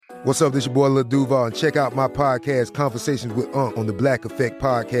What's up, this your boy Lil Duval, and check out my podcast, Conversations with Unc, on the Black Effect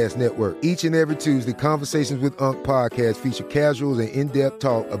Podcast Network. Each and every Tuesday, Conversations with Unc podcast feature casuals and in-depth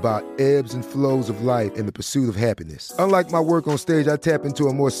talk about ebbs and flows of life and the pursuit of happiness. Unlike my work on stage, I tap into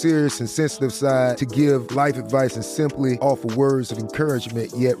a more serious and sensitive side to give life advice and simply offer words of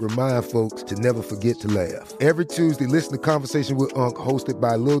encouragement, yet remind folks to never forget to laugh. Every Tuesday, listen to Conversations with Unc, hosted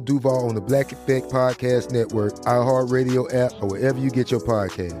by Lil Duval on the Black Effect Podcast Network, iHeartRadio app, or wherever you get your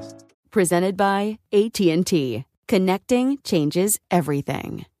podcasts. Presented by AT&T. Connecting changes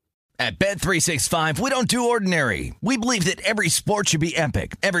everything. At Bet365, we don't do ordinary. We believe that every sport should be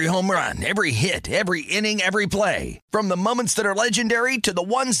epic. Every home run, every hit, every inning, every play. From the moments that are legendary to the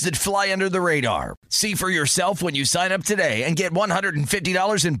ones that fly under the radar. See for yourself when you sign up today and get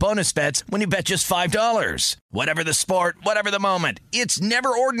 $150 in bonus bets when you bet just $5. Whatever the sport, whatever the moment, it's never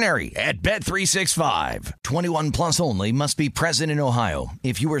ordinary at Bet365. 21 plus only. Must be present in Ohio.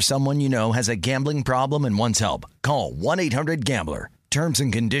 If you or someone you know has a gambling problem and wants help, call 1-800-GAMBLER. Terms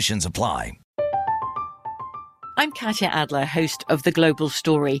and conditions apply. I'm Katya Adler, host of The Global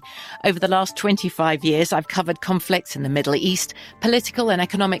Story. Over the last 25 years, I've covered conflicts in the Middle East, political and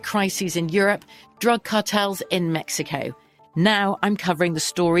economic crises in Europe, drug cartels in Mexico. Now I'm covering the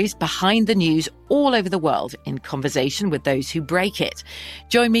stories behind the news all over the world in conversation with those who break it.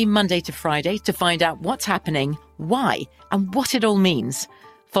 Join me Monday to Friday to find out what's happening, why, and what it all means.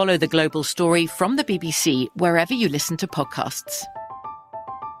 Follow The Global Story from the BBC wherever you listen to podcasts.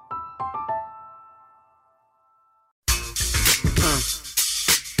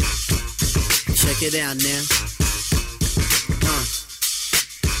 Check it out now.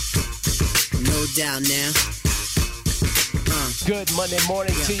 No doubt now. Good Monday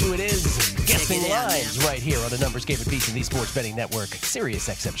morning to you. It is Guessing Lines right here on the Numbers Game at VSiN, the Sports Betting Network, Sirius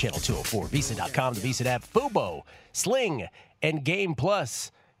XM Channel 204, VSiN.com, the VSiN app, Fubo, Sling, and Game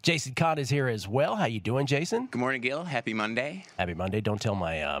Plus. Jason Kahn is here as well. How you doing, Jason? Good morning, Gil. Happy Monday. Happy Monday. Don't tell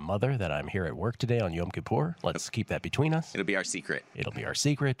my mother that I'm here at work today on Yom Kippur. Let's keep that between us. It'll be our secret. It'll be our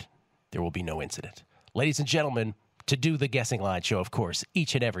secret. There will be no incident. Ladies and gentlemen, to do the Guessing Line show, of course,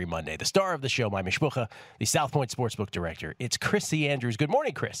 each and every Monday. The star of the show, my mishpucha, the South Point Sportsbook director. It's Chrissy Andrews. Good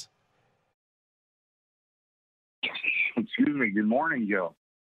morning, Chris. Excuse me. Good morning, Joe.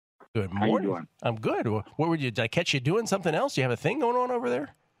 Good morning. How you doing? I'm good. What were you? Did I catch you doing something else? Do you have a thing going on over there?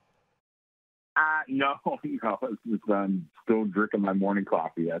 No. I'm still drinking my morning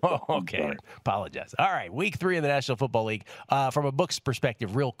coffee. That's all. Okay. Apologize. All right. Week 3 in the National Football League. From a book's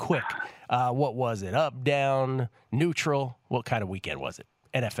perspective, real quick, what was it? Up, down, neutral? What kind of weekend was it,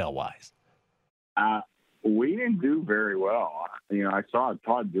 NFL-wise? We didn't do very well. I saw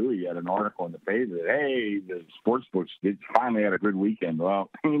Todd Dewey had an article in the paper that, hey, the sports books finally had a good weekend. Well,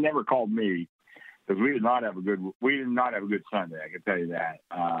 he never called me because we did not have a good Sunday. I can tell you that.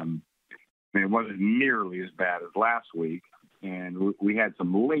 It wasn't nearly as bad as last week, and we had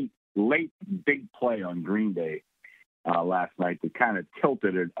some late big play on Green Day last night that kind of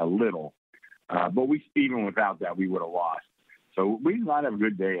tilted it a little. But even without that, we would have lost. So we did not have a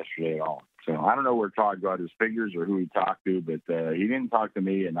good day yesterday at all. So I don't know where Todd got his figures or who he talked to, but he didn't talk to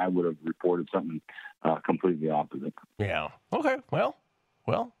me, and I would have reported something completely opposite. Yeah. Okay. Well.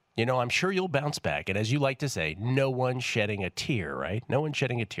 I'm sure you'll bounce back. And as you like to say, no one's shedding a tear, right? No one's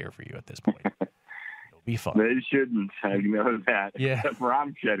shedding a tear for you at this point. It'll be fun. They shouldn't. I know that. Yeah. Except for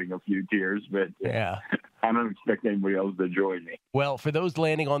I'm shedding a few tears, but yeah. I don't expect anybody else to join me. Well, for those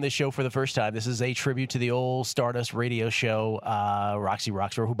landing on this show for the first time, this is a tribute to the old Stardust radio show, Roxy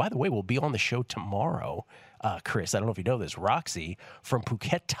Roxrow, who, by the way, will be on the show tomorrow. Chris, I don't know if you know this, Roxy from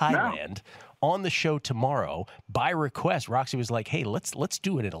Phuket, Thailand. No. On the show tomorrow, by request, Roxy was like, "Hey, let's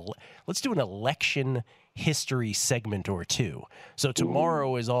do an election history segment or two." So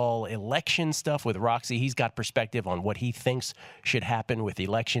tomorrow is all election stuff with Roxy. He's got perspective on what he thinks should happen with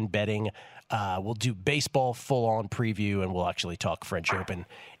election betting. We'll do baseball full-on preview, and we'll actually talk French Open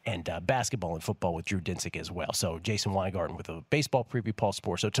and basketball and football with Drew Dinsick as well. So Jason Weingarten with a baseball preview, Paul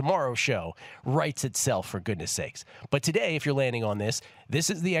Spohr. So tomorrow's show writes itself, for goodness sakes. But today, if you're landing on this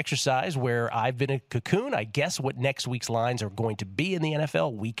is the exercise where I've been a cocoon. I guess what next week's lines are going to be in the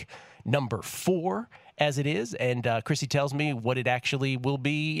NFL, week number 4 as it is. And Chrissy tells me what it actually will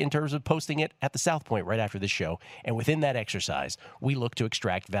be in terms of posting it at the South Point right after this show. And within that exercise, we look to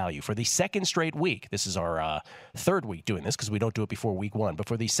extract value. For the second straight week, this is our third week doing this because we don't do it before week 1. But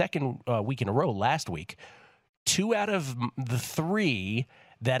for the second week in a row last week, 2 out of the 3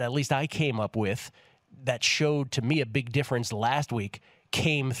 that at least I came up with that showed to me a big difference last week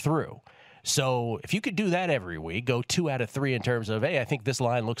came through. So if you could do that every week, go 2 out of 3 in terms of, hey, I think this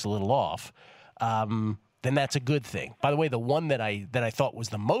line looks a little off. then that's a good thing. By the way, the one that I thought was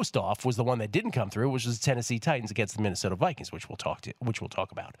the most off was the one that didn't come through, which was the Tennessee Titans against the Minnesota Vikings, which we'll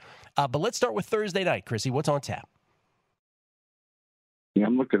talk about. But let's start with Thursday night, Chrissy. What's on tap? Yeah,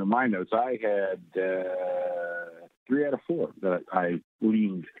 I'm looking at my notes. I had 3 out of 4 that I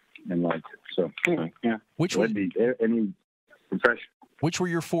leaned and liked. So anyway, yeah. Which would be any profession? Which were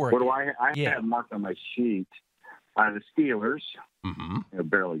your 4? What do I have marked on my sheet? The Steelers. Mm-hmm. I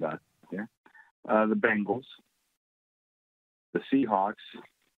barely got there. The Bengals. The Seahawks.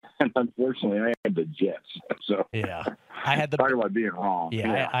 And unfortunately, I had the Jets. So yeah, I had the talk about being wrong.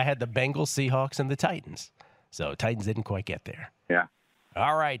 Yeah, I had the Bengals, Seahawks, and the Titans. So Titans didn't quite get there. Yeah.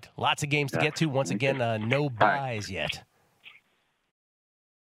 All right, lots of games to get to. Once again, no buys yet.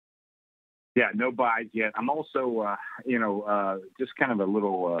 Yeah, no buys yet. I'm also, just kind of a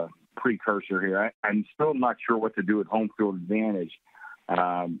little precursor here. I'm still not sure what to do with home field advantage.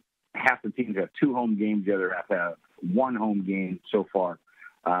 Half the teams have 2 home games, the other half have 1 home game so far.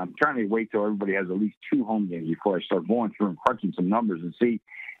 I'm trying to wait till everybody has at least 2 home games before I start going through and crunching some numbers and see,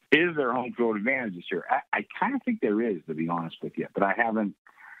 is there home field advantage this year? I kind of think there is, to be honest with you, but I haven't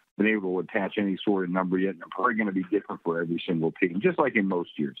been able to attach any sort of number yet. And they're probably going to be different for every single team, just like in most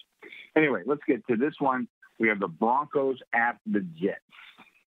years. Anyway, let's get to this one. We have the Broncos at the Jets.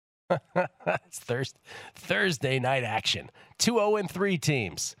 It's Thursday night action. 2 0-3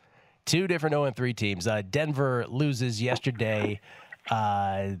 teams. 2 different 0-3 teams. Denver loses yesterday.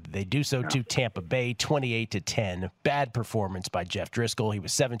 They do so to Tampa Bay, 28-10. Bad performance by Jeff Driscoll. He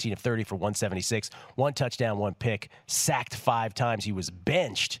was 17 of 30 for 176, 1 touchdown, 1 pick, sacked 5 times. He was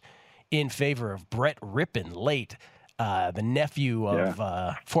benched in favor of Brett Rippon late, the nephew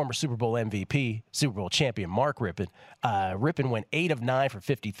of former Super Bowl MVP, Super Bowl champion Mark Rippon. Rippon went 8 of 9 for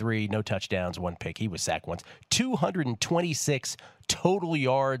 53, no touchdowns, 1 pick. He was sacked once. 226 total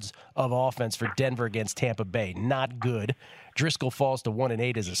yards of offense for Denver against Tampa Bay. Not good. Driscoll falls to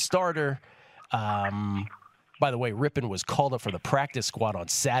 1-8 as a starter. By the way, Rippon was called up for the practice squad on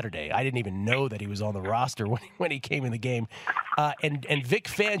Saturday. I didn't even know that he was on the roster when he came in the game. And Vic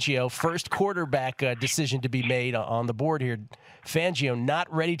Fangio, first quarterback decision to be made on the board here. Fangio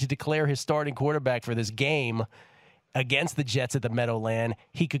not ready to declare his starting quarterback for this game against the Jets at the Meadowland.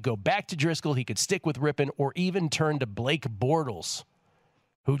 He could go back to Driscoll, he could stick with Rippon, or even turn to Blake Bortles,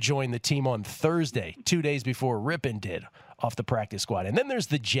 who joined the team on Thursday, 2 days before Rippon did, off the practice squad. And then there's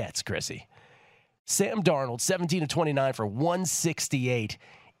the Jets, Chrissy. Sam Darnold, 17 of 29 for 168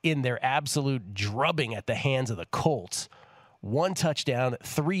 in their absolute drubbing at the hands of the Colts. 1 touchdown,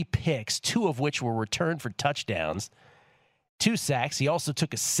 3 picks, 2 of which were returned for touchdowns, 2 sacks. He also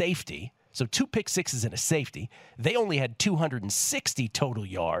took a safety. So 2 pick sixes and a safety. They only had 260 total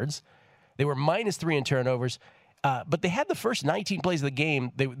yards. They were -3 in turnovers. But they had the first 19 plays of the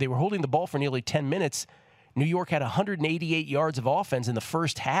game. They were holding the ball for nearly 10 minutes. New York had 188 yards of offense in the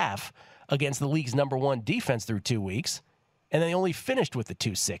first half against the league's #1 defense through 2 weeks, and they only finished with the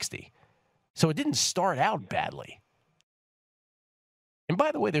 260. So it didn't start out badly. And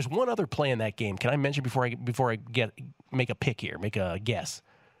by the way, there's one other play in that game. Can I mention before I make a pick here, make a guess?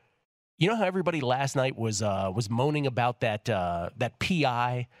 You know how everybody last night was moaning about that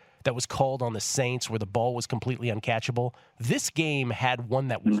PI that was called on the Saints where the ball was completely uncatchable? This game had one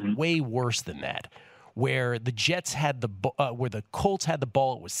that was way worse than that, where the Jets had where the Colts had the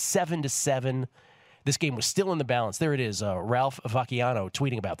ball. It was 7-7. This game was still in the balance. There it is. Ralph Vacchiano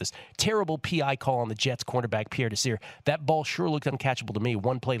tweeting about this. Terrible PI call on the Jets cornerback Pierre Desir. That ball sure looked uncatchable to me.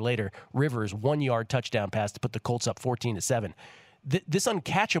 1 play later, Rivers 1-yard touchdown pass to put the Colts up 14-7. This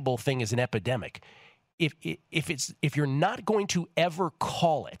uncatchable thing is an epidemic. If you're not going to ever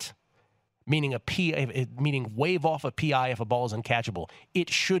call it, meaning wave off a PI if a ball is uncatchable,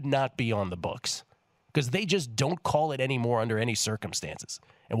 it should not be on the books, because they just don't call it anymore under any circumstances.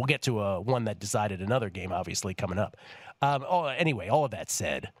 And we'll get to one that decided another game, obviously, coming up. Anyway, all of that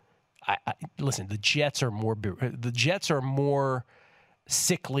said, listen, the Jets are more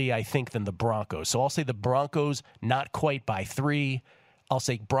sickly, I think, than the Broncos. So I'll say the Broncos not quite by 3. I'll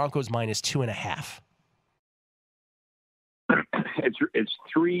say Broncos -2.5. It's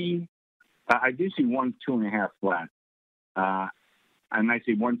 3. I do see 1 2.5 flat. And I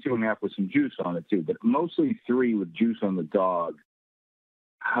see 1 2.5 with some juice on it too, but mostly 3 with juice on the dog.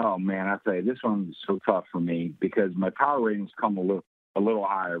 Oh man, I tell you, this one is so tough for me because my power ratings come a little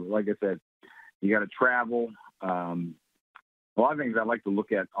higher. But like I said, you got to travel. A lot of things I like to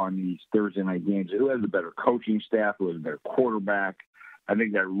look at on these Thursday night games: who has a better coaching staff, who has a better quarterback. I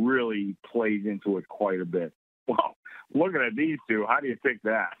think that really plays into it quite a bit. Well, looking at these two, how do you pick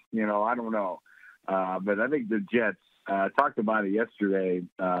that? I don't know. But I think the Jets. I talked about it yesterday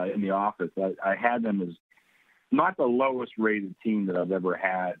in the office. I had them as not the lowest rated team that I've ever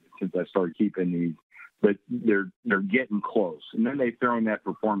had since I started keeping these, but they're getting close. And then they throw in that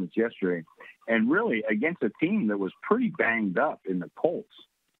performance yesterday, and really against a team that was pretty banged up in the Colts.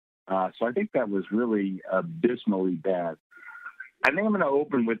 So I think that was really abysmally bad. I think I'm going to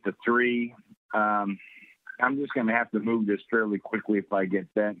open with the 3. I'm just going to have to move this fairly quickly if I get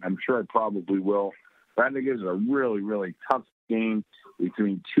that. I'm sure I probably will. But I think this is a really, really tough game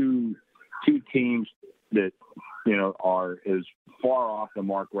between two teams that, are as far off the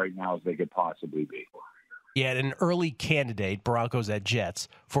mark right now as they could possibly be. Yeah, an early candidate, Broncos at Jets,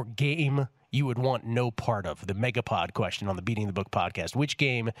 for game you would want no part of. The Megapod question on the Beating the Book podcast. Which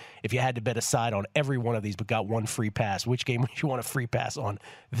game, if you had to bet a side on every one of these but got one free pass, which game would you want a free pass on?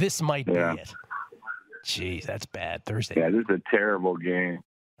 This might be it. Jeez, that's bad. Thursday. Yeah, this is a terrible game.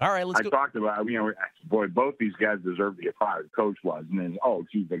 All right, let's go. I talked about, boy, both these guys deserve to get fired. The coach was. And then,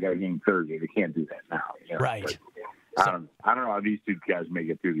 they got a game Thursday. They can't do that now. Right. I don't know how these two guys make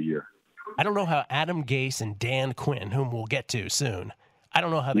it through the year. I don't know how Adam Gase and Dan Quinn, whom we'll get to soon, I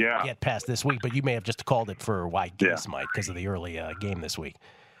don't know how they get past this week, but you may have just called it for why Gase might because of the early game this week.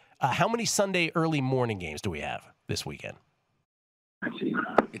 How many Sunday early morning games do we have this weekend?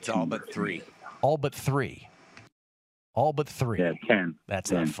 It's all but 3. All but 3. All but 3. Yeah, 10. That's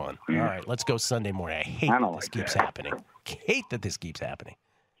 10. not fun. Yeah. All right, let's go Sunday morning. I hate that this keeps happening. Hate that this keeps happening.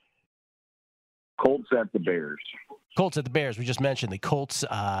 Colts at the Bears. Colts at the Bears. We just mentioned the Colts.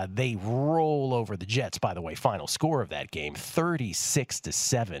 They roll over the Jets, by the way. Final score of that game,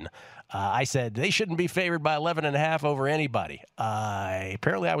 36-7. I said they shouldn't be favored by 11.5 over anybody.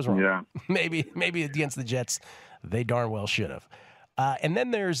 Apparently I was wrong. Yeah. Maybe against the Jets, they darn well should have. And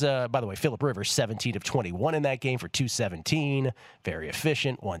then there's, by the way, Phillip Rivers, 17 of 21 in that game for 217. Very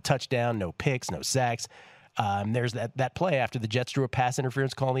efficient. 1 touchdown, no picks, no sacks. There's that play after the Jets drew a pass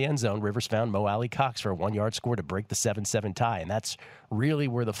interference call in the end zone. Rivers found Mo Alley Cox for a 1-yard score to break the 7-7 tie, and that's really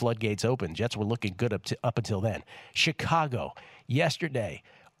where the floodgates opened. Jets were looking good up until then. Chicago, yesterday,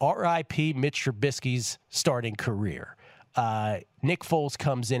 R.I.P. Mitch Trubisky's starting career. Nick Foles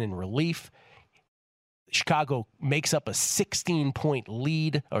comes in relief. Chicago makes up a 16-point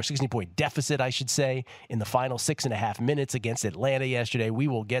lead, or 16-point deficit, I should say, in the final 6.5 minutes against Atlanta yesterday. We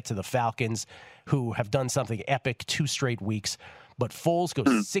will get to the Falcons, who have done something epic 2 straight weeks. But Foles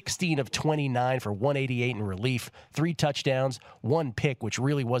goes 16 of 29 for 188 in relief, 3 touchdowns, 1 pick, which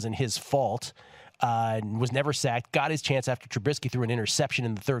really wasn't his fault. Was never sacked, got his chance after Trubisky threw an interception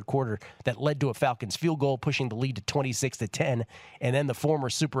in the third quarter that led to a Falcons field goal, pushing the lead to 26-10. And then the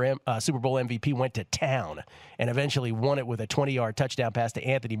former Super Bowl MVP went to town and eventually won it with a 20-yard touchdown pass to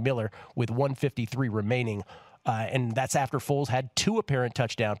Anthony Miller with 1:53 remaining. And that's after Foles had 2 apparent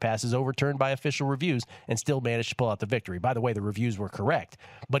touchdown passes overturned by official reviews and still managed to pull out the victory. By the way, the reviews were correct,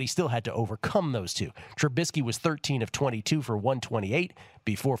 but he still had to overcome those 2. Trubisky was 13 of 22 for 128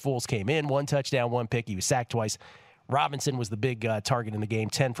 before Foles came in. 1 touchdown, 1 pick. He was sacked twice. Robinson was the big target in the game,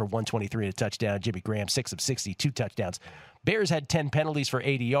 10 for 123 and a touchdown. Jimmy Graham, 6 of 60, 2 touchdowns. Bears had 10 penalties for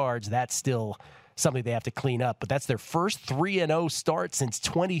 80 yards. That's still something they have to clean up, but that's their first 3-0 start since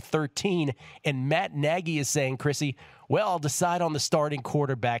 2013. And Matt Nagy is saying, Chrissy, well, I'll decide on the starting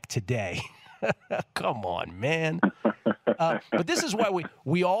quarterback today. Come on, man. But this is why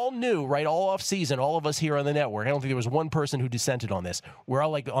we all knew, right, all off season, all of us here on the network, I don't think there was one person who dissented on this. We're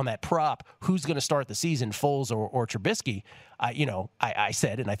all like on that prop, who's going to start the season, Foles or Trubisky. I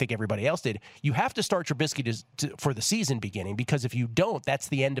said, and I think everybody else did, you have to start Trubisky for the season beginning, because if you don't, that's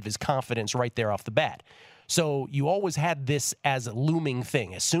the end of his confidence right there off the bat. So you always had this as a looming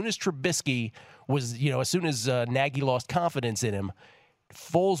thing. As soon as Trubisky was, as soon as Nagy lost confidence in him,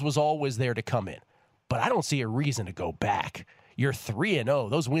 Foles was always there to come in. But I don't see a reason to go back. You're 3-0.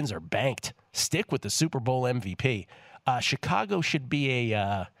 Those wins are banked. Stick with the Super Bowl MVP. Chicago should be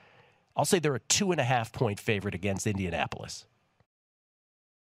I'll say they're a 2.5-point favorite against Indianapolis.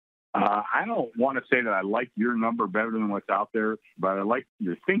 I don't want to say that I like your number better than what's out there, but I like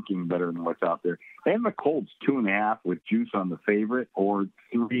your thinking better than what's out there. They have the Colts 2.5 with juice on the favorite, or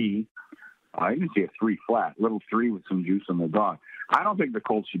 3. I didn't see a 3 flat, little 3 with some juice on the dog. I don't think the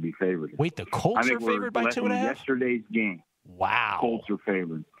Colts should be favored. Wait, the Colts are favored by 2.5? Yesterday's game. Wow. Colts are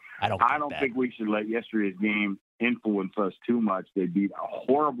favored. I don't think we should let yesterday's game influence us too much. They beat a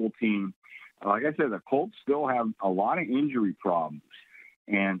horrible team. Like I said, the Colts still have a lot of injury problems.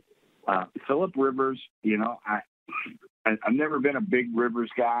 And Phillip Rivers, I've never been a big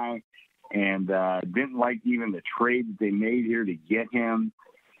Rivers guy, and didn't like even the trade that they made here to get him.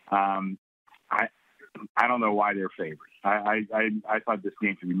 I don't know why they're favored. I thought this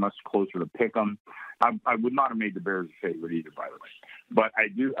game should be much closer to pick them. I would not have made the Bears a favorite either, by the way. But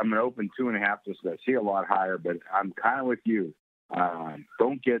I'm going to open 2.5 just because I see a lot higher. But I'm kind of with you.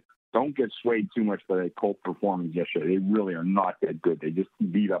 Don't get swayed too much by the Colts performance yesterday. They really are not that good. They just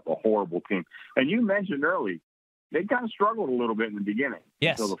beat up a horrible team. And you mentioned early, they kind of struggled a little bit in the beginning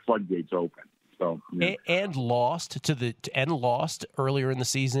until the floodgates opened. So and lost earlier in the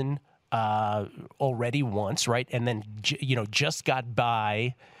season already once, right? And then just got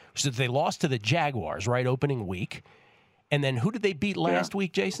by. So they lost to the Jaguars, right, opening week. And then who did they beat last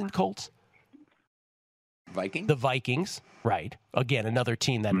week, Jason? Colts? Vikings? The Vikings, right. Again, another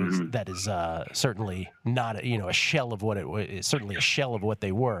team that is certainly not a shell of what it was, certainly a shell of what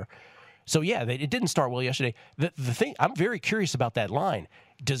they were. So, it didn't start well yesterday. The thing, I'm very curious about that line.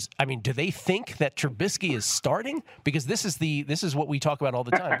 Do they think that Trubisky is starting? Because this is what we talk about all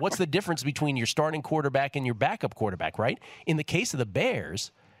the time. What's the difference between your starting quarterback and your backup quarterback, right? In the case of the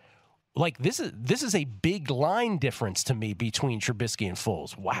Bears, this is a big line difference to me between Trubisky and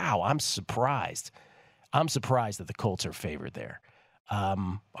Foles. Wow, I'm surprised. I'm surprised that the Colts are favored there.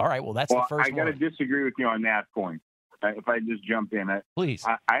 All right, well, that's the first one. I got to disagree with you on that point. If I just jump in, please.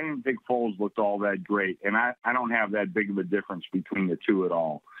 I didn't think Foles looked all that great, and I don't have that big of a difference between the two at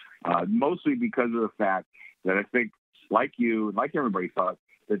all. Mostly because of the fact that I think, like you, like everybody thought,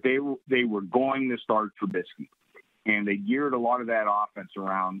 that they were going to start Trubisky, and they geared a lot of that offense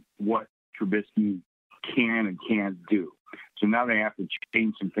around what Trubisky can and can't do. So now they have to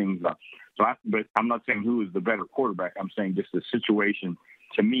change some things up. But I'm not saying who is the better quarterback. I'm saying just the situation,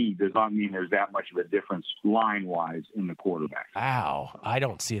 to me, does not mean there's that much of a difference line-wise in the quarterback. Wow. I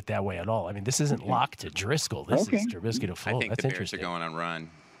don't see it that way at all. I mean, this isn't locked to Driscoll. This is Trubisky to Foles. I think That's the Bears interesting. are going on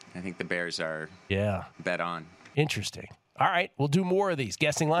run. I think the Bears are bet on. Interesting. All right, we'll do more of these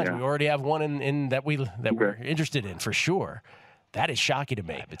guessing lines. Yeah. We already have one in that we're interested in for sure. That is shocking to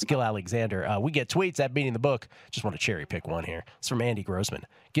me. It's Gil Alexander. We get tweets at Beating the Book. Just want to cherry pick one here. It's from Andy Grossman.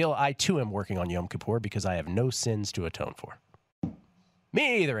 Gil, I too am working on Yom Kippur because I have no sins to atone for.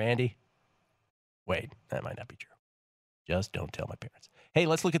 Me either, Andy. Wait, that might not be true. Just don't tell my parents. Hey,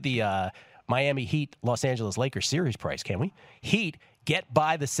 let's look at the Miami Heat Los Angeles Lakers series price, can we? Heat get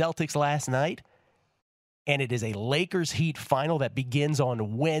by the Celtics last night, and it is a Lakers Heat final that begins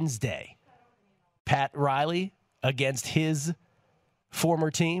on Wednesday. Pat Riley against his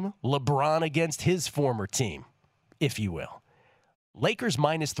former team, LeBron against his former team, if you will. Lakers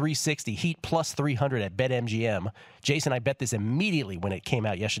minus 360, Heat plus 300 at BetMGM. Jason, I bet this immediately when it came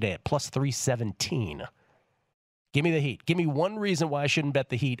out yesterday at plus 317. Give me the Heat. Give me one reason why I shouldn't bet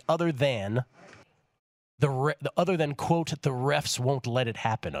the Heat other than quote, the refs won't let it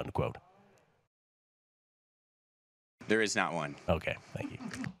happen, unquote. There is not one. Okay, thank you.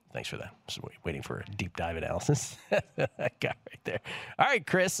 Thanks for that. Just waiting for a deep dive analysis. That guy right there. All right,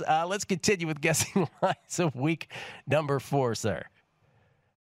 Chris, let's continue with guessing lines of week number 4, sir.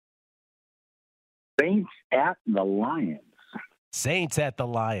 Saints at the Lions. Saints at the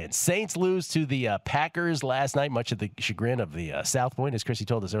Lions. Saints lose to the Packers last night, much of the chagrin of the South Point, as Chrissy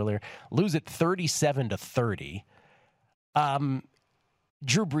told us earlier. Lose it 37-30.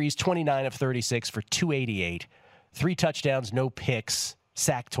 Drew Brees, 29 of 36 for 288. 3 touchdowns, no picks,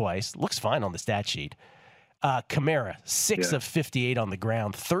 sacked twice. Looks fine on the stat sheet. Kamara, 6 of 58 on the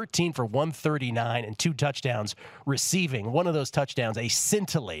ground, 13 for 139 and 2 touchdowns receiving. One of those touchdowns, a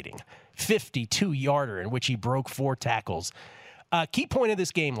scintillating 52-yarder in which he broke 4 tackles. Key point of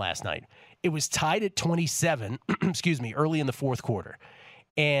this game last night, it was tied at 27, early in the fourth quarter.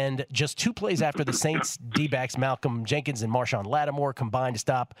 And just 2 plays after the Saints D-backs Malcolm Jenkins and Marshawn Lattimore combined to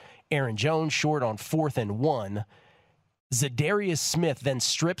stop Aaron Jones short on 4th and 1. Zadarius Smith then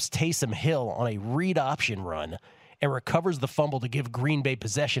strips Taysom Hill on a read option run and recovers the fumble to give Green Bay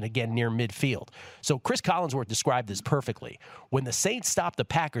possession again near midfield. So Chris Collinsworth described this perfectly. When the Saints stopped the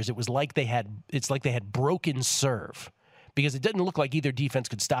Packers, it's like they had broken serve, because it didn't look like either defense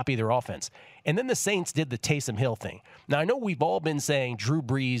could stop either offense. And then the Saints did the Taysom Hill thing. Now, I know we've all been saying Drew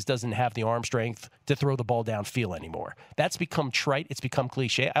Brees doesn't have the arm strength to throw the ball downfield anymore. That's become trite. It's become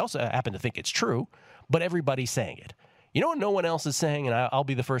cliche. I also happen to think it's true, but everybody's saying it. You know what no one else is saying, and I'll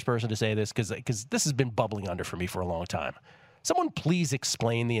be the first person to say this because this has been bubbling under for me for a long time. Someone please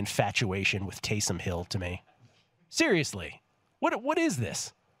explain the infatuation with Taysom Hill to me. Seriously, what is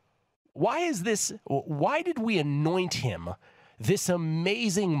this? Why is this? Why did we anoint him this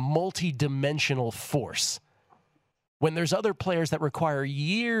amazing multi-dimensional force when there's other players that require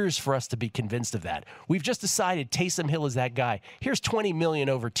years for us to be convinced of that? We've just decided Taysom Hill is that guy. Here's $20 million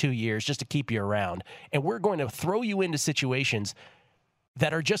over 2 years just to keep you around, and we're going to throw you into situations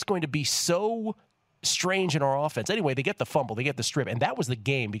that are just going to be so strange in our offense. Anyway, they get the fumble, they get the strip, and that was the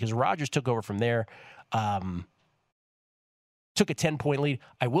game because Rodgers took over from there. took a 10-point lead.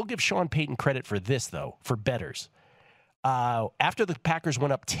 I will give Sean Payton credit for this, though, for bettors. After the Packers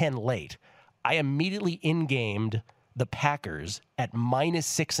went up 10 late, I immediately in-gamed the Packers at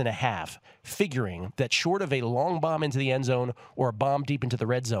 -6.5, figuring that short of a long bomb into the end zone or a bomb deep into the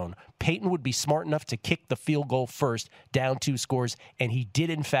red zone, Payton would be smart enough to kick the field goal first, down 2 scores, and he did,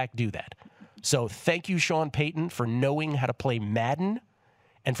 in fact, do that. So thank you, Sean Payton, for knowing how to play Madden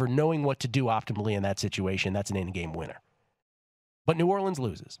and for knowing what to do optimally in that situation. That's an in-game winner. But New Orleans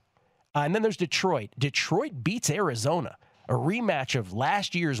loses. And then there's Detroit. Detroit beats Arizona, a rematch of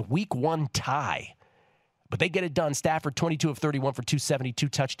last year's Week 1 tie. But they get it done. Stafford, 22 of 31 for 270, 2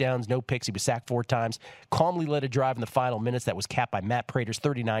 touchdowns, no picks. He was sacked 4 times. Calmly led a drive in the final minutes that was capped by Matt Prater's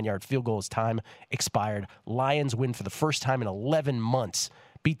 39-yard field goal as time expired. Lions win for the first time in 11 months.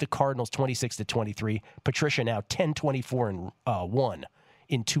 Beat the Cardinals 26-23. Patricia now 10-24-1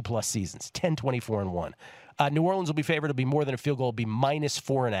 in 2+ seasons. 10-24-1. New Orleans will be favored. It'll be more than a field goal. It'll be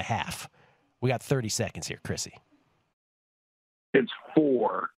 -4.5. We got 30 seconds here, Chrissy. It's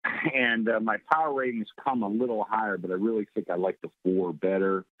 4, and my power ratings come a little higher, but I really think I like the 4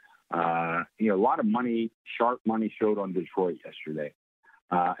 better. A lot of money, sharp money showed on Detroit yesterday,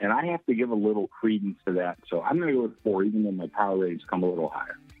 and I have to give a little credence to that. So I'm going to go with 4, even though my power ratings come a little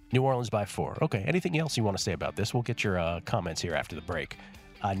higher. New Orleans by 4. Okay, anything else you want to say about this? We'll get your comments here after the break.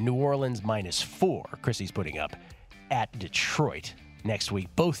 New Orleans -4, Chrissy's putting up at Detroit next week.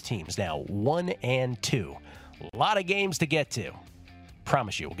 Both teams now 1-2. A lot of games to get to.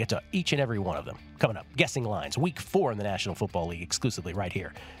 Promise you, we'll get to each and every one of them. Coming up, Guessing Lines, Week 4 in the National Football League, exclusively right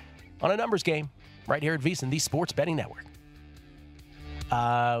here on a numbers game, right here at VSiN, the Sports Betting Network.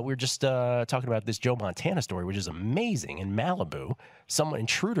 We're just talking about this Joe Montana story, which is amazing. In Malibu,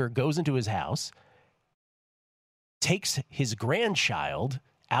 intruder goes into his house, takes his grandchild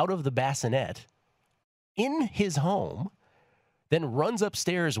out of the bassinet in his home, then runs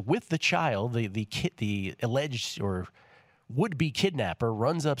upstairs with the child. The alleged or would-be kidnapper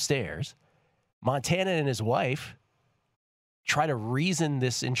runs upstairs. Montana and his wife try to reason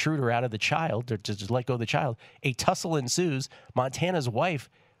this intruder out of the child, or to just let go of the child. A tussle ensues. Montana's wife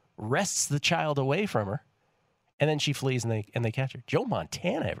wrests the child away from her, and then she flees, and they catch her. Joe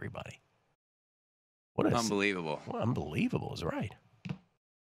Montana, everybody. Unbelievable. Unbelievable is right.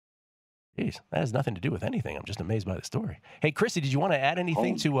 Jeez, that has nothing to do with anything. I'm just amazed by the story. Hey, Chrissy, did you want to add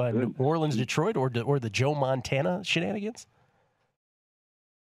anything to New Orleans, Detroit, or the Joe Montana shenanigans?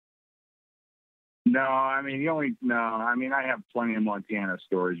 I have plenty of Montana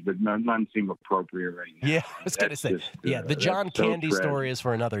stories, but none seem appropriate right now. Yeah, I was going to say. The John Candy story is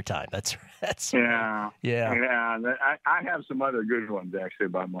for another time. That's yeah. I have some other good ones actually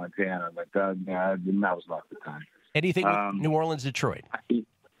about Montana, but that was not the time. Anything with New Orleans, Detroit?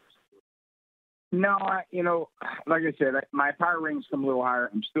 No, like I said, my power ratings come a little higher.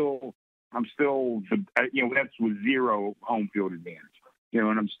 I'm still, that's with 0 home field advantage.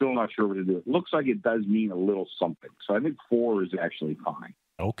 And I'm still not sure what to do. It looks like it does mean a little something. So I think 4 is actually fine.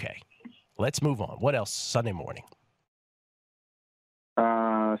 Okay. Let's move on. What else? Sunday morning.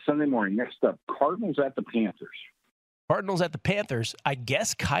 Sunday morning. Next up, Cardinals at the Panthers. Cardinals at the Panthers. I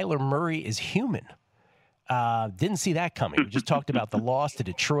guess Kyler Murray is human. Didn't see that coming. We just talked about the loss to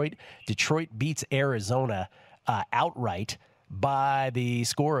Detroit. Detroit beats Arizona outright by the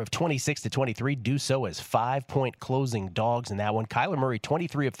score of 26-23. Do so as 5-point closing dogs in that one. Kyler Murray,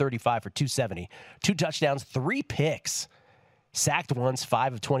 23 of 35 for 270, 2 touchdowns, 3 picks. Sacked once,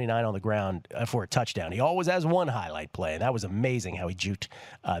 5 of 29 on the ground for a touchdown. He always has one highlight play, and that was amazing how he juked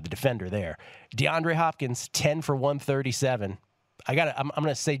the defender there. DeAndre Hopkins, 10 for 137. I'm going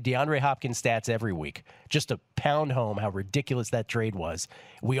to say DeAndre Hopkins stats every week, just to pound home how ridiculous that trade was.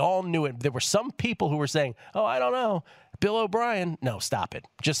 We all knew it. There were some people who were saying, I don't know, Bill O'Brien. No, stop it.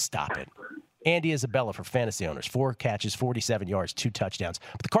 Just stop it. Andy Isabella for fantasy owners, 4 catches, 47 yards, 2 touchdowns.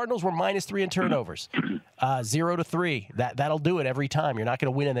 But the Cardinals were -3 in turnovers, 0-3. That'll do it every time. You're not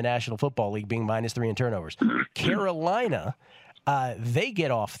going to win in the National Football League being -3 in turnovers. Carolina, they get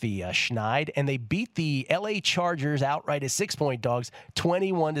off the schneid, and they beat the L.A. Chargers outright as 6-point dogs,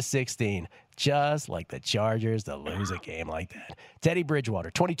 21-16. Just like the Chargers to lose a game like that. Teddy Bridgewater,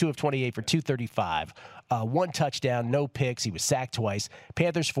 22 of 28 for 235. 1 touchdown, no picks. He was sacked twice.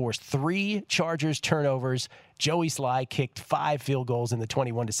 Panthers forced 3 Chargers turnovers. Joey Sly kicked 5 field goals in the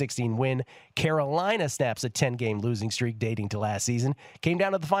 21-16 win. Carolina snaps a 10-game losing streak dating to last season. Came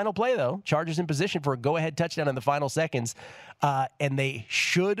down to the final play, though. Chargers in position for a go-ahead touchdown in the final seconds, and they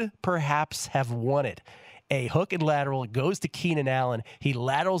should perhaps have won it. a hook and lateral. It goes to Keenan Allen. He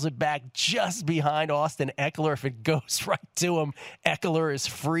laterals it back just behind Austin Eckler. If it goes right to him, Eckler is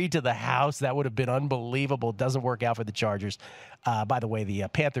free to the house. That would have been unbelievable. Doesn't work out for the Chargers. By the way, the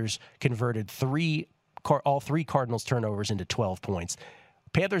Panthers converted all three Cardinals turnovers into 12 points.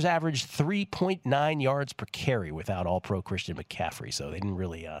 Panthers averaged 3.9 yards per carry without All-Pro Christian McCaffrey, so they didn't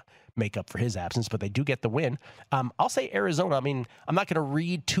really make up for his absence, but they do get the win. I'll say Arizona. I mean, I'm not going to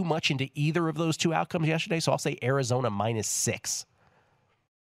read too much into either of those two outcomes yesterday, so I'll say Arizona -6.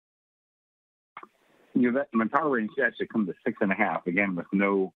 That my power range actually come to 6.5 again with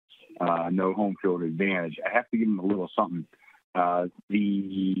no home field advantage. I have to give them a little something.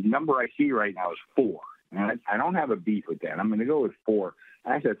 The number I see right now is 4, and I don't have a beef with that. I'm going to go with 4.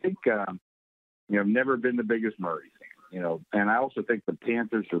 Actually, I think I've never been the biggest Murray fan, and I also think the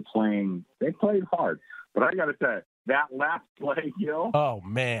Panthers are they played hard. But I got to say, that last play, oh,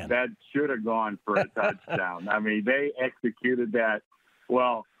 man, that should have gone for a touchdown. I mean, they executed that,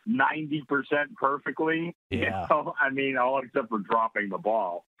 90% perfectly. Yeah. I mean, all except for dropping the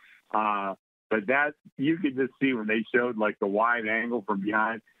ball. But that, you could just see when they showed, the wide angle from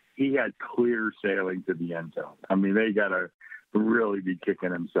behind, he had clear sailing to the end zone. I mean, they got to really be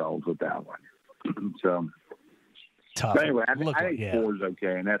kicking themselves with that one. So, tough. But anyway, I think 4 is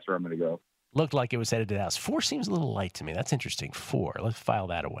okay, and that's where I'm going to go. Looked like it was headed to the house. 4 seems a little light to me. That's interesting. 4. Let's file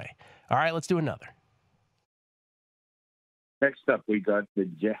that away. All right, let's do another. Next up, we got the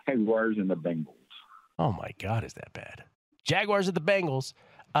Jaguars and the Bengals. Oh, my God, is that bad? Jaguars at the Bengals.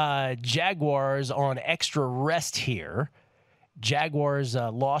 Jaguars on extra rest here. Jaguars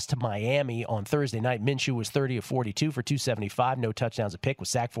lost to Miami on Thursday night. Minshew was 30 of 42 for 275, no touchdowns, a pick, was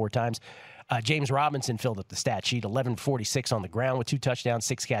sacked 4 times. James Robinson filled up the stat sheet, 11-46 on the ground with 2 touchdowns,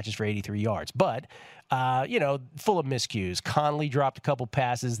 6 catches for 83 yards. But, full of miscues. Conley dropped a couple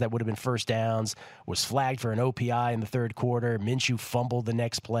passes that would have been first downs, was flagged for an OPI in the third quarter. Minshew fumbled the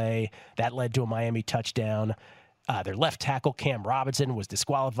next play. That led to a Miami touchdown. Their left tackle, Cam Robinson, was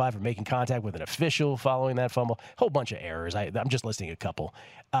disqualified for making contact with an official following that fumble. Whole bunch of errors. I'm just listing a couple.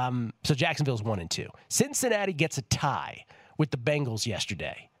 So Jacksonville's 1-2. Cincinnati gets a tie with the Bengals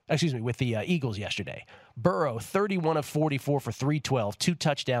yesterday. With the Eagles yesterday. Burrow, 31 of 44 for 312, 2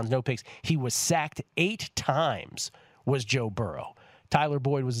 touchdowns, no picks. He was sacked 8 times, was Joe Burrow. Tyler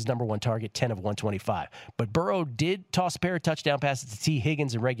Boyd was his number 1 target, 10 of 125. But Burrow did toss a pair of touchdown passes to T.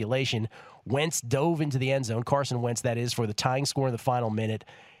 Higgins in regulation. Wentz dove into the end zone. Carson Wentz, that is, for the tying score in the final minute.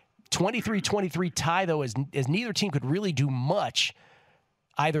 23-23 tie, though, as neither team could really do much,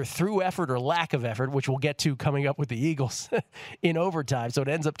 either through effort or lack of effort, which we'll get to coming up with the Eagles in overtime. So it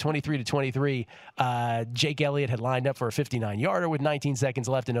ends up 23-23. Jake Elliott had lined up for a 59-yarder with 19 seconds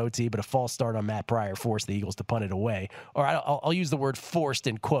left in OT, but a false start on Matt Pryor forced the Eagles to punt it away. Or I'll use the word forced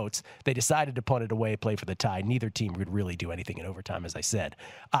in quotes. They decided to punt it away, play for the tie. Neither team could really do anything in overtime, as I said.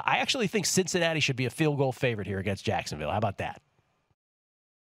 I actually think Cincinnati should be a field goal favorite here against Jacksonville. How about that?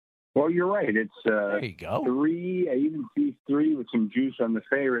 Well, you're right. It's there you go. 3. I even see 3 with some juice on the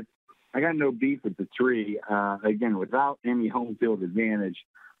favorite. I got no beef with the 3. Again, without any home field advantage,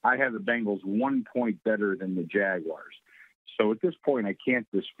 I have the Bengals 1 point better than the Jaguars. So at this point, I can't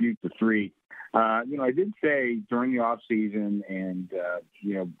dispute the 3. I did say during the offseason and,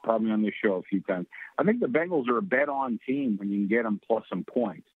 probably on this show a few times, I think the Bengals are a bet-on team when you can get them plus some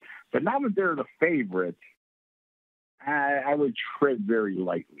points. But now that they're the favorite, I would tread very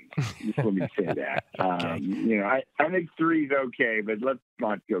lightly. Just let me say that. Okay. I think 3 is okay, but let's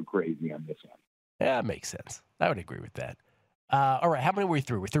not go crazy on this one. Yeah, that makes sense. I would agree with that. All right, how many were we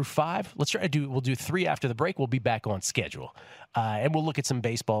through? We're through 5. Let's try to do. We'll do 3 after the break. We'll be back on schedule, and we'll look at some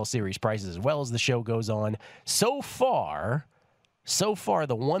baseball series prices as well as the show goes on. So far,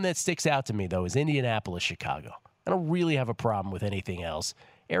 the one that sticks out to me though is Indianapolis, Chicago. I don't really have a problem with anything else.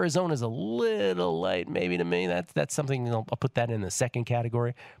 Arizona's a little light, maybe, to me. That's something, I'll put that in the second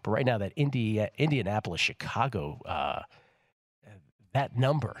category. But right now, that Indianapolis, Chicago, that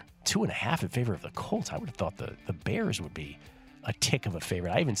number, 2.5 in favor of the Colts. I would have thought the Bears would be a tick of a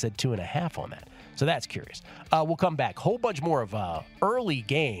favorite. I even said 2.5 on that. So that's curious. We'll come back. Whole bunch more of early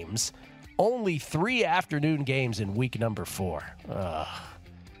games. Only 3 afternoon games in week number 4.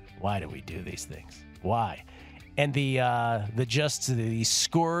 Why do we do these things? Why? And the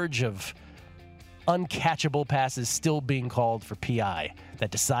scourge of uncatchable passes still being called for PI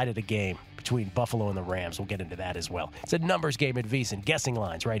that decided a game between Buffalo and the Rams. We'll get into that as well. It's a numbers game at VSiN. Guessing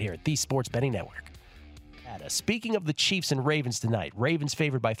lines right here at the Sports Betting Network. Speaking of the Chiefs and Ravens tonight, Ravens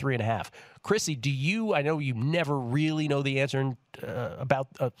favored by 3.5. Chrissy, I know you never really know the answer about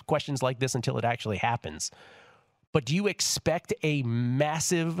questions like this until it actually happens, but do you expect a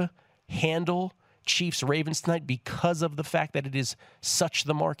massive handle Chiefs-Ravens tonight because of the fact that it is such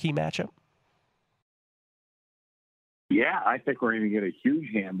the marquee matchup? Yeah, I think we're going to get a huge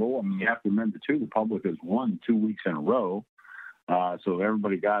handle. I mean, you have to remember, too, the public has won 2 weeks in a row. So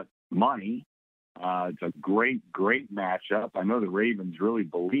everybody got money. It's a great, great matchup. I know the Ravens really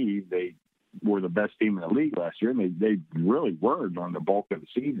believe they were the best team in the league last year, and they really were during the bulk of the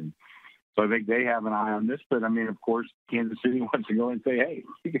season. So I think they have an eye on this. But, I mean, of course, Kansas City wants to go and say, hey,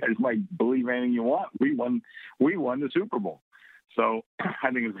 you guys might believe anything you want. We won the Super Bowl. So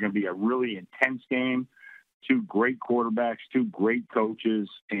I think it's going to be a really intense game. 2 great quarterbacks, 2 great coaches,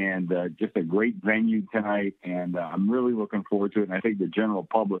 and just a great venue tonight. And I'm really looking forward to it. And I think the general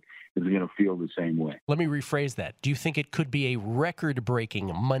public is going to feel the same way. Let me rephrase that. Do you think it could be a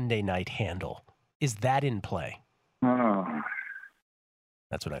record-breaking Monday night handle? Is that in play?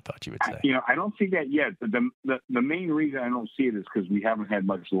 That's what I thought you would say. I don't see that yet. But the main reason I don't see it is because we haven't had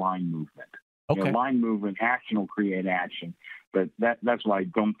much line movement. Okay. Line movement, action will create action. But that's why I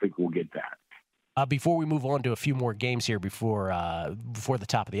don't think we'll get that. Before we move on to a few more games here before the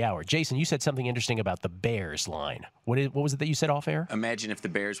top of the hour, Jason, you said something interesting about the Bears line. What was it that you said off air? Imagine if the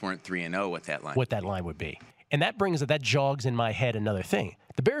Bears weren't 3-0, what that line? What that line would be, and that jogs in my head another thing.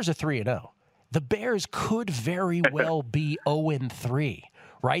 The Bears are 3-0. The Bears could very well be 0-3.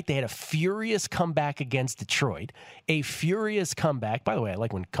 Right? They had a furious comeback against Detroit. A furious comeback. By the way, I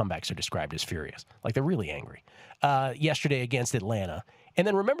like when comebacks are described as furious. Like they're really angry. Yesterday against Atlanta. And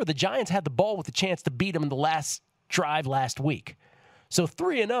then remember, the Giants had the ball with a chance to beat them in the last drive last week. So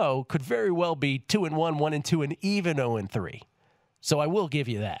 3-0 could very well be 2-1, 1-2, and even 0-3. So I will give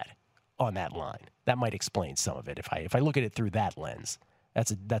you that on that line. That might explain some of it if I look at it through that lens.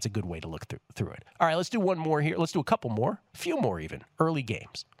 That's a good way to look through it. All right, let's do one more here. Let's do a couple more, a few more even, early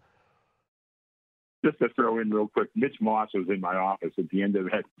games. Just to throw in real quick, Mitch Moss was in my office at the end of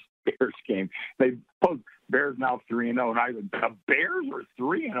that Bears game. They posted Bears now 3-0, and I said, the Bears were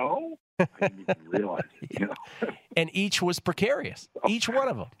 3-0? I didn't even realize it, And each was precarious, each one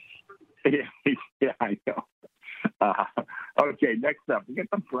of them. Yeah, I know. Okay, next up, we got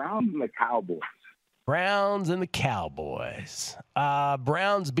the Browns and the Cowboys. Browns and the Cowboys.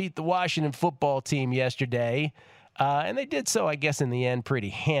 Browns beat the Washington football team yesterday, and they did so, I guess, in the end pretty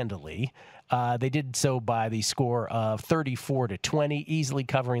handily. They did so by the score of 34-20, easily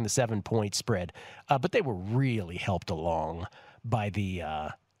covering the 7-point spread. But they were really helped along by the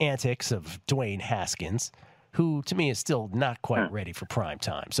antics of Dwayne Haskins, who, to me, is still not quite ready for prime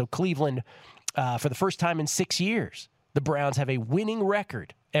time. So Cleveland, for the first time in 6 years, the Browns have a winning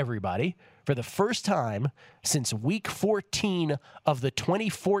record, everybody. For the first time since Week 14 of the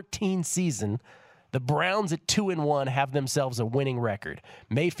 2014 season, the Browns at 2-1 have themselves a winning record.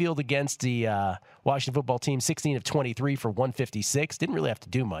 Mayfield against the Washington football team, 16 of 23 for 156. Didn't really have to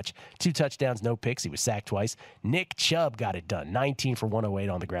do much. 2 touchdowns, no picks. He was sacked twice. Nick Chubb got it done. 19 for 108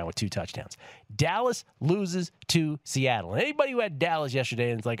 on the ground with 2 touchdowns. Dallas loses to Seattle. And anybody who had Dallas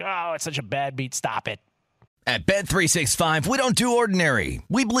yesterday and is like, oh, it's such a bad beat, stop it. At Bet365, we don't do ordinary.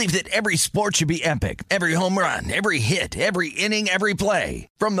 We believe that every sport should be epic. Every home run, every hit, every inning, every play.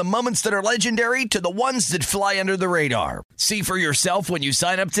 From the moments that are legendary to the ones that fly under the radar. See for yourself when you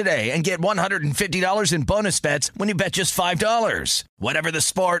sign up today and get $150 in bonus bets when you bet just $5. Whatever the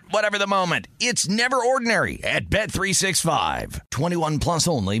sport, whatever the moment, it's never ordinary at Bet365. 21 plus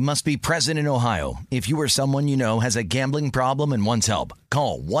only. Must be present in Ohio. If you or someone you know has a gambling problem and wants help,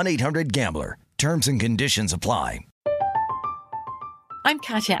 call 1-800-GAMBLER. Terms and conditions apply. I'm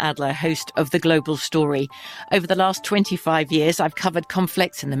Katya Adler, host of The Global Story. Over the last 25 years, I've covered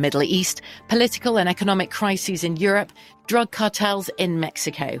conflicts in the Middle East, political and economic crises in Europe, drug cartels in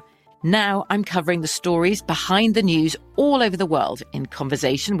Mexico. Now I'm covering the stories behind the news all over the world in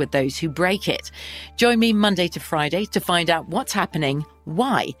conversation with those who break it. Join me Monday to Friday to find out what's happening,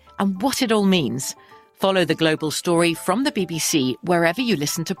 why, and what it all means. Follow The Global Story from the BBC wherever you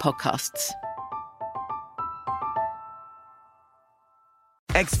listen to podcasts.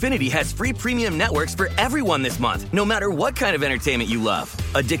 Xfinity has free premium networks for everyone this month, no matter what kind of entertainment you love.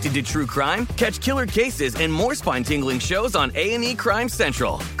 Addicted to true crime? Catch killer cases and more spine-tingling shows on A&E Crime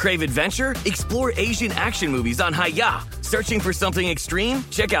Central. Crave adventure? Explore Asian action movies on Hi-YAH. Searching for something extreme?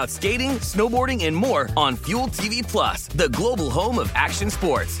 Check out skating, snowboarding, and more on Fuel TV Plus, the global home of action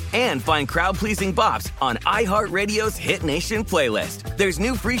sports. And find crowd-pleasing bops on iHeartRadio's Hit Nation playlist. There's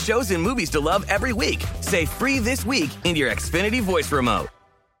new free shows and movies to love every week. Say free this week in your Xfinity voice remote.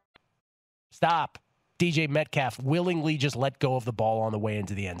 Stop. DJ Metcalf willingly just let go of the ball on the way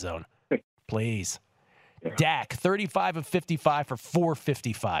into the end zone. Please. Yeah. Dak, 35 of 55 for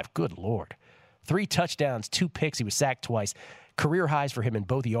 455. Good Lord. 3 touchdowns, 2 picks. He was sacked twice. Career highs for him in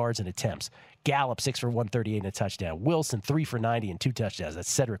both yards and attempts. Gallup, 6 for 138 and a touchdown. Wilson, 3 for 90 and 2 touchdowns.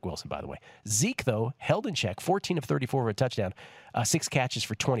 That's Cedric Wilson, by the way. Zeke, though, held in check, 14 of 34 for a touchdown, 6 catches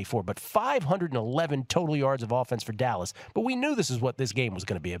for 24, but 511 total yards of offense for Dallas. But we knew this is what this game was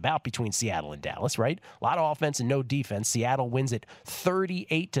going to be about between Seattle and Dallas, right? A lot of offense and no defense. Seattle wins it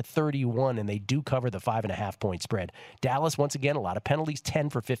 38-31, and they do cover the 5.5-point spread. Dallas, once again, a lot of penalties,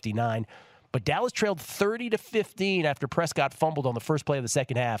 10 for 59. But Dallas trailed 30-15 after Prescott fumbled on the first play of the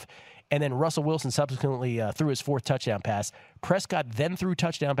second half, and then Russell Wilson subsequently threw his 4th touchdown pass. Prescott then threw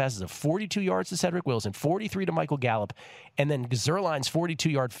touchdown passes of 42 yards to Cedric Wilson, 43 to Michael Gallup, and then Zerline's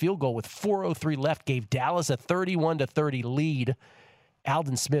 42-yard field goal with 4:03 left gave Dallas a 31-30 lead.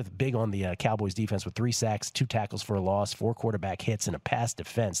 Aldon Smith, big on the Cowboys defense with 3 sacks, 2 tackles for a loss, 4 quarterback hits, and a pass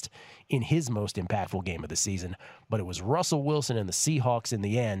defensed in his most impactful game of the season. But it was Russell Wilson and the Seahawks in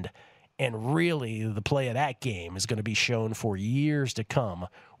the end. And really, the play of that game is going to be shown for years to come.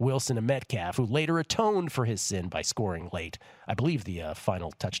 Wilson and Metcalf, who later atoned for his sin by scoring late, I believe the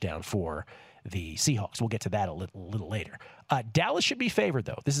final touchdown for the Seahawks. We'll get to that a little later. Dallas should be favored,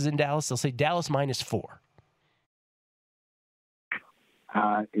 though. This is in Dallas. They'll say Dallas -4.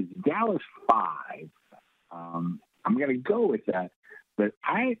 It's Dallas 5. I'm going to go with that. But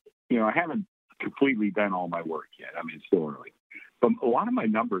I haven't completely done all my work yet. I mean, it's still early. But a lot of my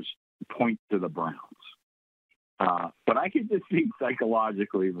numbers point to the Browns. But I can just see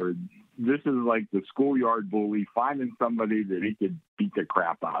psychologically where this is like the schoolyard bully finding somebody that he could beat the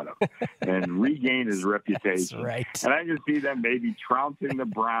crap out of and regain his reputation. That's right. And I can see them maybe trouncing the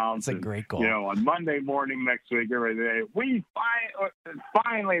Browns. That's a great goal. On Monday morning next week, everybody,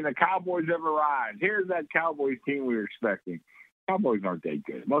 finally the Cowboys have arrived. Here's that Cowboys team we were expecting. Cowboys aren't that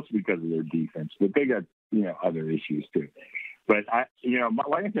good, mostly because of their defense, but they got other issues too. But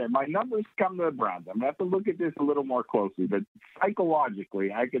like I said, my numbers come to the Browns. I'm gonna have to look at this a little more closely. But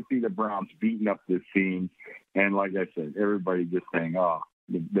psychologically, I can see the Browns beating up this team, and like I said, everybody just saying, "Oh,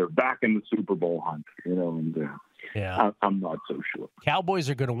 they're back in the Super Bowl hunt." I'm not so sure. Cowboys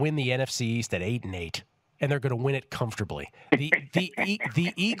are going to win the NFC East at 8-8. And they're going to win it comfortably.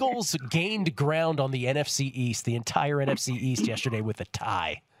 The Eagles gained ground on the NFC East, the entire NFC East yesterday with a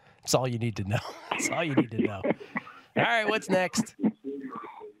tie. That's all you need to know. That's all you need to know. All right, what's next?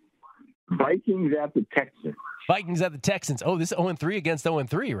 Vikings at the Texans. Vikings at the Texans. Oh, this is 0-3 against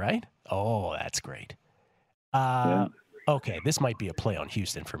 0-3, right? Oh, that's great. Okay, this might be a play on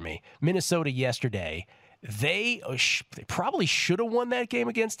Houston for me. Minnesota yesterday. They probably should have won that game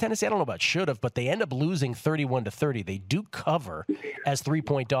against Tennessee. I don't know about should have, but they end up losing 31-30. They do cover as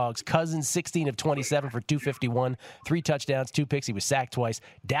 3-point dogs. Cousins, 16 of 27 for 251, 3 touchdowns, 2 picks. He was sacked twice.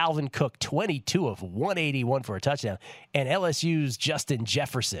 Dalvin Cook, 22 of 181 for a touchdown. And LSU's Justin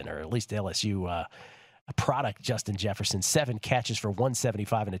Jefferson, or at least LSU product Justin Jefferson, 7 catches for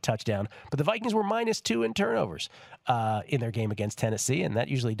 175 and a touchdown. But the Vikings were -2 in turnovers in their game against Tennessee, and that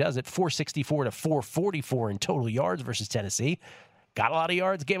usually does it. 464 to 444 in total yards versus Tennessee. Got a lot of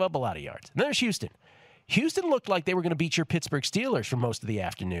yards, gave up a lot of yards. And there's Houston. Houston looked like they were going to beat your Pittsburgh Steelers for most of the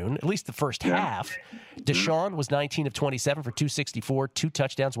afternoon, at least the first half. Deshaun was 19 of 27 for 264, 2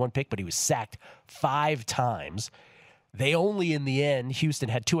 touchdowns, 1 pick, but he was sacked 5 times. They only, in the end, Houston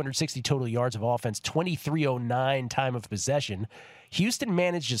had 260 total yards of offense, 23:09 time of possession. Houston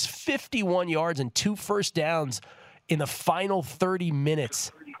managed just 51 yards and 2 first downs in the final 30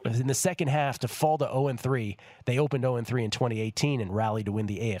 minutes in the second half to fall to 0-3. They opened 0-3 in 2018 and rallied to win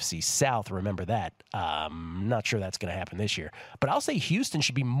the AFC South. Remember that. I'm not sure that's going to happen this year. But I'll say Houston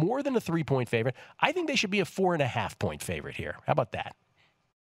should be more than a 3-point favorite. I think they should be a 4.5-point favorite here. How about that?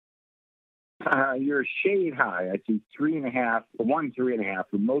 You're a shade high. I see 3.5, 3.5,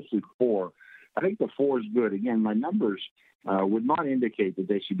 but mostly 4. I think the 4 is good. Again, my numbers would not indicate that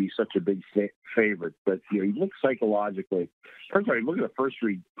they should be such a big favorite. But you look psychologically. First of all, you look at the first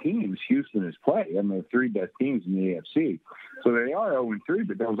 3 teams Houston has played. I mean, the 3 best teams in the AFC. So they are 0-3,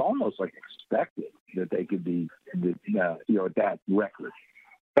 but that was almost like expected that they could be, at that record.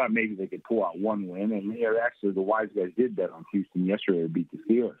 Thought maybe they could pull out 1 win, and actually the wise guys did that on Houston yesterday to beat the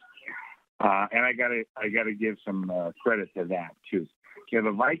Steelers. And I gotta give some credit to that too.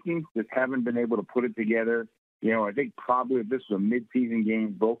 The Vikings just haven't been able to put it together. I think probably if this was a midseason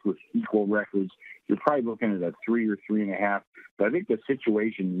game, both with equal records, you're probably looking at a 3 or 3.5. But I think the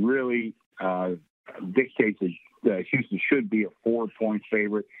situation really dictates that Houston should be a 4-point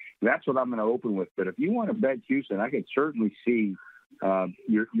favorite. That's what I'm going to open with. But if you want to bet Houston, I can certainly see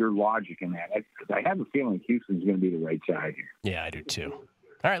your logic in that. I have a feeling Houston's going to be the right side here. Yeah, I do too.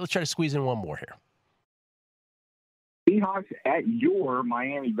 All right, let's try to squeeze in one more here. Seahawks at your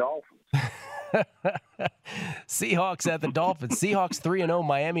Miami Dolphins. Seahawks at the Dolphins. Seahawks 3-0.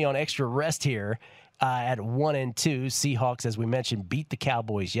 Miami on extra rest here at 1-2. Seahawks, as we mentioned, beat the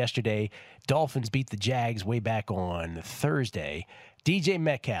Cowboys yesterday. Dolphins beat the Jags way back on Thursday. DJ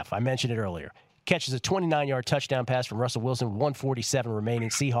Metcalf, I mentioned it earlier, catches a 29-yard touchdown pass from Russell Wilson with 1:47 remaining.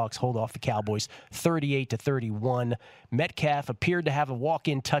 Seahawks hold off the Cowboys 38-31. Metcalf appeared to have a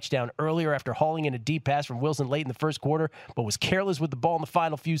walk-in touchdown earlier after hauling in a deep pass from Wilson late in the first quarter, but was careless with the ball in the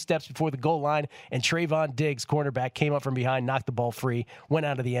final few steps before the goal line, and Trayvon Diggs, cornerback, came up from behind, knocked the ball free, went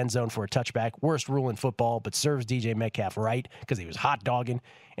out of the end zone for a touchback. Worst rule in football, but serves DJ Metcalf right because he was hot dogging,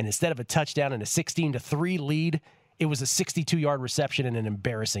 and instead of a touchdown and a 16-3 lead, it was a 62-yard reception and an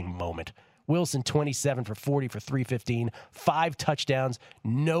embarrassing moment. Wilson, 27 for 40 for 315, 5 touchdowns,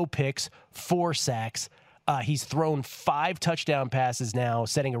 no picks, 4 sacks. He's thrown 5 touchdown passes now,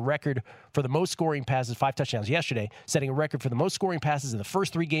 setting a record for the most scoring passes, 5 touchdowns yesterday, setting a record for the most scoring passes in the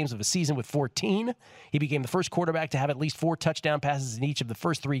first 3 games of a season with 14. He became the first quarterback to have at least 4 touchdown passes in each of the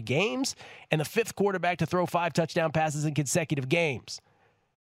first 3 games, and the 5th quarterback to throw 5 touchdown passes in consecutive games.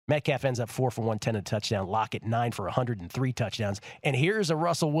 Metcalf ends up 4 for 110 and a touchdown. Lockett 9 for 103 touchdowns. And here's a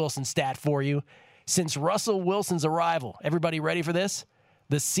Russell Wilson stat for you. Since Russell Wilson's arrival, everybody ready for this?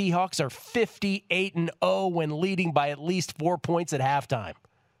 The Seahawks are 58-0 when leading by at least 4 points at halftime.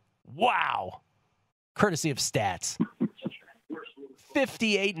 Wow. Courtesy of stats.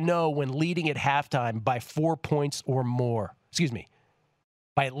 58-0 when leading at halftime by 4 points or more. Excuse me.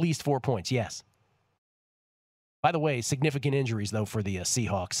 By at least 4 points, yes. By the way, significant injuries, though, for the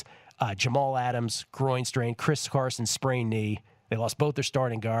Seahawks. Jamal Adams, groin strain. Chris Carson, sprained knee. They lost both their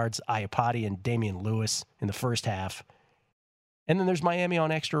starting guards, Iapati and Damian Lewis, in the first half. And then there's Miami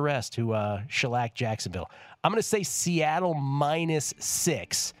on extra rest, who shellacked Jacksonville. I'm going to say Seattle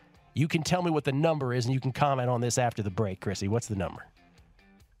 -6. You can tell me what the number is, and you can comment on this after the break, Chrissy. What's the number?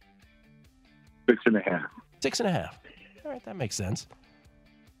 6.5. 6.5. All right, that makes sense.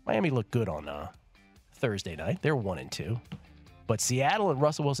 Miami looked good on Thursday night. They're 1-2. But Seattle and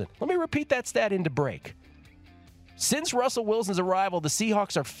Russell Wilson. Let me repeat that stat into break. Since Russell Wilson's arrival, the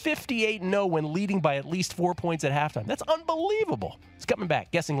Seahawks are 58-0 when leading by at least 4 points at halftime. That's unbelievable. It's coming back.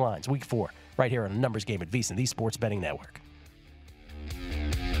 Guessing Lines, Week 4, right here on a Numbers Game at VSiN, the Sports Betting Network.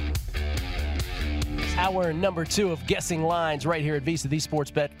 Hour number 2 of Guessing Lines right here at VSiN, the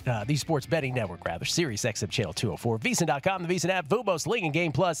Sports Betting Network, rather. Sirius XM Channel 204. VSiN.com, the VSiN app, Vubos, Ling and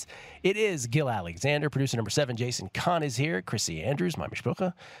Game Plus. It is Gil Alexander. Producer number 7, Jason Kahn, is here. Chrissy Andrews, my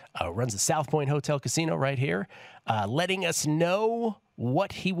mishpucha, runs the South Point Hotel Casino right here, letting us know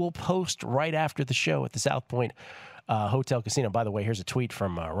what he will post right after the show at the South Point Hotel Casino. By the way, here's a tweet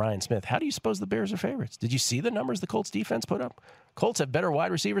from Ryan Smith. How do you suppose the Bears are favorites? Did you see the numbers the Colts defense put up? Colts have better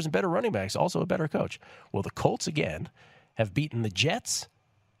wide receivers and better running backs, also a better coach. Well, the Colts, again, have beaten the Jets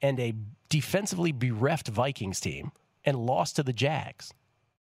and a defensively bereft Vikings team and lost to the Jags.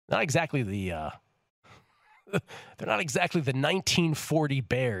 Not exactly the they're not exactly the 1940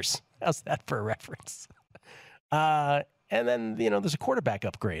 Bears. How's that for a reference? And then, there's a quarterback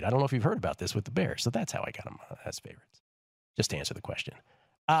upgrade. I don't know if you've heard about this with the Bears, so that's how I got them as favorites. Just to answer the question.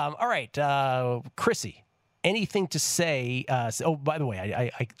 All right, Chrissy. Anything to say? By the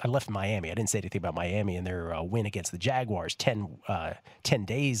way, I left Miami. I didn't say anything about Miami and their win against the Jaguars 10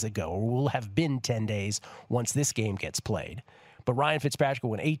 days ago, or will have been 10 days once this game gets played. But Ryan Fitzpatrick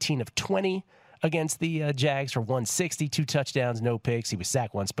went 18 of 20 against the Jags for 160, 2 touchdowns, no picks. He was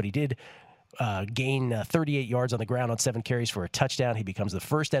sacked once, but he did gain 38 yards on the ground on 7 carries for a touchdown. He becomes the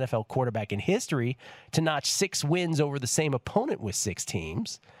first NFL quarterback in history to notch 6 wins over the same opponent with 6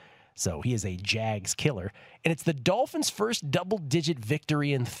 teams. So he is a Jags killer. And it's the Dolphins' first double-digit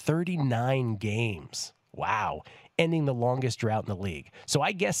victory in 39 games. Wow. Ending the longest drought in the league. So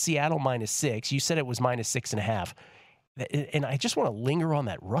I guess Seattle -6. You said it was -6.5. And I just want to linger on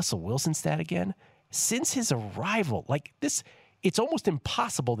that Russell Wilson stat again. Since his arrival, it's almost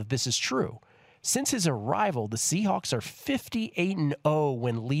impossible that this is true. Since his arrival, the Seahawks are 58-0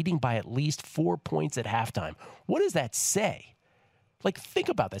 when leading by at least 4 points at halftime. What does that say? Think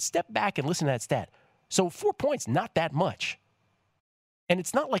about that. Step back and listen to that stat. So 4 points, not that much. And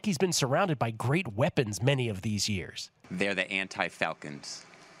it's not like he's been surrounded by great weapons many of these years. They're the anti-Falcons.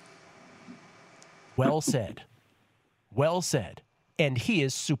 Well said. Well said. And he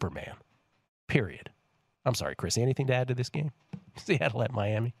is Superman. Period. I'm sorry, Chrissy, anything to add to this game? Seattle at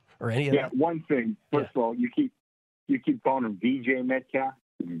Miami or any of that? Yeah, one thing. First of all, you keep calling him DJ Metcalf.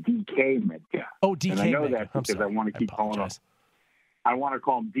 DK Metcalf. Oh, DK and I know Metcalf. that because I want to keep calling him. I want to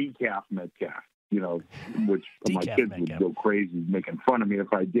call him Decaf Metcalf, which Decaf my kids Metcalf. would go crazy making fun of me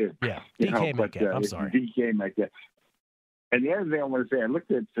if I did. Yeah, DK Metcalf. I'm sorry. DK Metcalf. And the other thing I want to say, I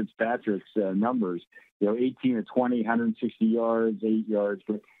looked at Fitzpatrick's numbers, 18 to 20, 160 yards, 8 yards.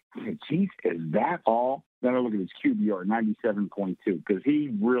 But, geez, is that all? Then I look at his QBR, 97.2, because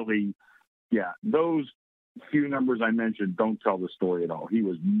he really, those few numbers I mentioned don't tell the story at all. He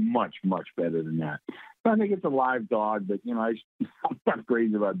was much, much better than that. But I think it's a live dog, but, I'm not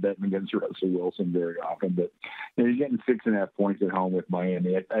crazy about betting against Russell Wilson very often. But he's getting 6.5 points at home with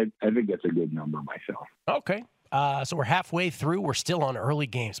Miami. I think that's a good number myself. Okay. So we're halfway through. We're still on early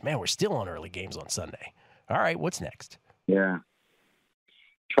games. Man, we're still on early games on Sunday. All right, what's next? Yeah.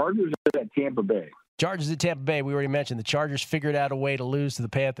 Chargers at Tampa Bay. Chargers at Tampa Bay. We already mentioned the Chargers figured out a way to lose to the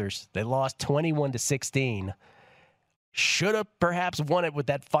Panthers. They lost 21-16. Should have perhaps won it with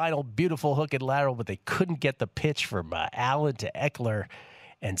that final beautiful hook and lateral, but they couldn't get the pitch from Allen to Eckler.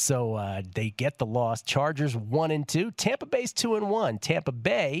 And so they get the loss. Chargers 1-2. Tampa Bay's 2-1. Tampa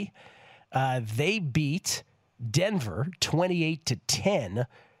Bay, they beat Denver 28-10.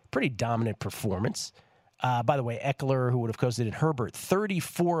 Pretty dominant performance. By the way, Eckler, who would have coasted it, Herbert,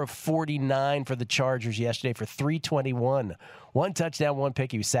 34 of 49 for the Chargers yesterday for 321. 1 touchdown, 1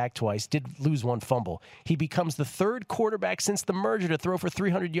 pick. He was sacked twice, did lose 1 fumble. He becomes the 3rd quarterback since the merger to throw for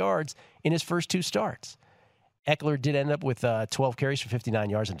 300 yards in his first 2 starts. Eckler did end up with 12 carries for 59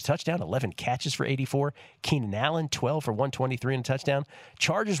 yards and a touchdown, 11 catches for 84. Keenan Allen, 12 for 123 and a touchdown.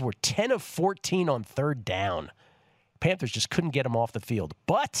 Chargers were 10 of 14 on 3rd down. Panthers just couldn't get him off the field.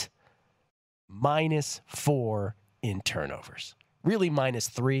 But -4 in turnovers. Really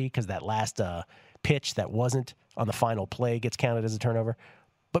 -3 because that last pitch that wasn't on the final play gets counted as a turnover.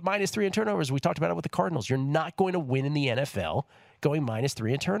 But -3 in turnovers, we talked about it with the Cardinals. You're not going to win in the NFL going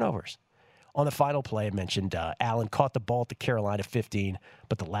 -3 in turnovers. On the final play, I mentioned Allen caught the ball at the Carolina 15,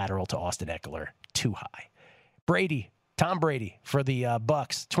 but the lateral to Austin Eckler, too high. Tom Brady for the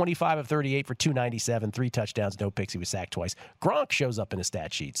Bucks, 25 of 38 for 297, 3 touchdowns, no picks. He was sacked twice. Gronk shows up in a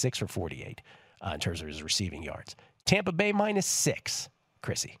stat sheet, 6 for 48 in terms of his receiving yards. Tampa Bay -6.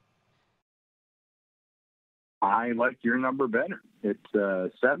 Chrissy. I like your number better. It's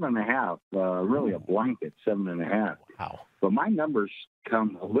 7.5, really a blanket 7.5. Wow. But my numbers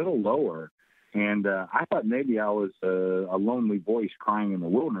come a little lower. And I thought maybe I was a lonely voice crying in the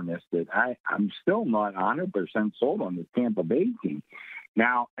wilderness, that I'm still not 100% sold on the Tampa Bay team.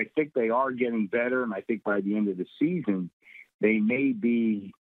 Now, I think they are getting better, and I think by the end of the season, they may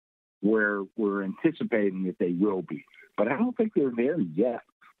be where we're anticipating that they will be. But I don't think they're there yet.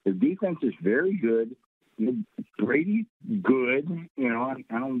 The defense is very good. Brady's good. I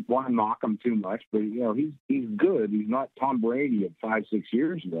don't want to knock him too much, but, he's good. He's not Tom Brady of 5-6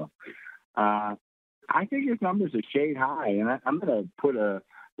 years ago. I think his numbers are shade high, and I'm going to put a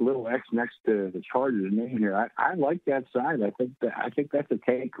little X next to the Chargers name here. I like that side. I think that's a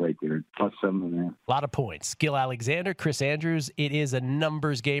take right there. Plus +7.5. A lot of points. Gil Alexander, Chris Andrews. It is a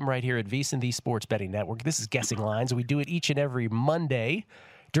numbers game right here at VSiN, the Sports Betting Network. This is Guessing Lines. We do it each and every Monday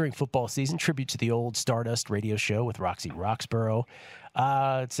during football season. Tribute to the old Stardust radio show with Roxy Roxborough.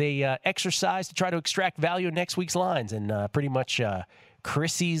 It's a exercise to try to extract value in next week's lines, and pretty much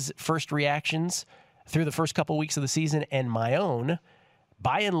Chrissy's first reactions through the first couple weeks of the season and my own,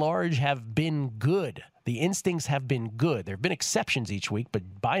 by and large, have been good. The instincts have been good. There have been exceptions each week,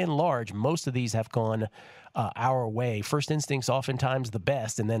 but by and large, most of these have gone our way. First instincts oftentimes the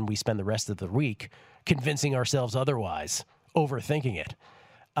best, and then we spend the rest of the week convincing ourselves otherwise, overthinking it.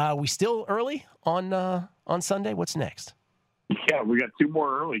 We still early on Sunday? What's next? Yeah, we got 2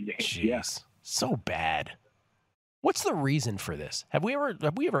 more early games. Jeez, yeah. So bad. What's the reason for this? Have we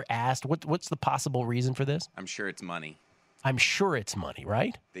ever asked what's the possible reason for this? I'm sure it's money. I'm sure it's money,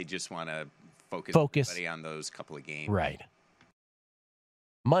 right? They just want to focus everybody on those couple of games. Right.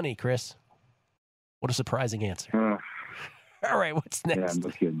 Money, Chris. What a surprising answer. All right, what's next? Yeah, I'm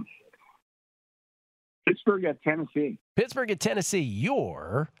just kidding. Pittsburgh at Tennessee. Pittsburgh at Tennessee.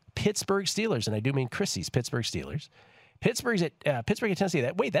 Your Pittsburgh Steelers, and I do mean Chrissy's Pittsburgh Steelers. Pittsburgh at Tennessee.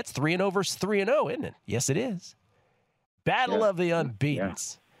 That's 3-0 versus 3-0, isn't it? Yes, it is. Battle of the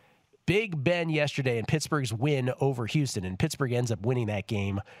unbeatens. Yeah. Big Ben yesterday in Pittsburgh's win over Houston, and Pittsburgh ends up winning that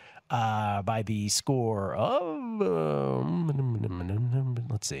game by the score of,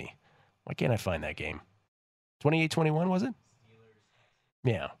 let's see. Why can't I find that game? 28-21, was it?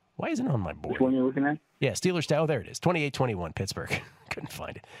 Yeah. Why isn't it on my board? Which one are you looking at? Yeah, Steelers. Oh, there it is. 28-21, Pittsburgh. Couldn't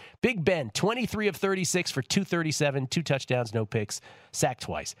find it. Big Ben, 23 of 36 for 237, 2 touchdowns, no picks, sacked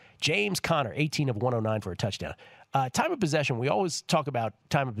twice. James Conner, 18 of 109 for a touchdown. Time of possession, we always talk about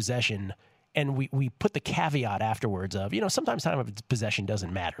time of possession, and we put the caveat afterwards of, sometimes time of possession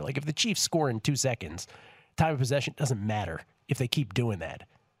doesn't matter. Like if the Chiefs score in 2 seconds, time of possession doesn't matter if they keep doing that.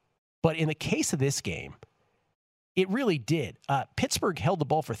 But in the case of this game, It really did. Pittsburgh held the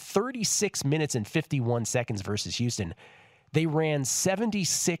ball for 36 minutes and 51 seconds versus Houston. They ran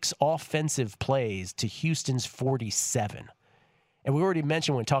 76 offensive plays to Houston's 47. And we already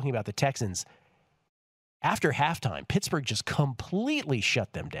mentioned when talking about the Texans, after halftime, Pittsburgh just completely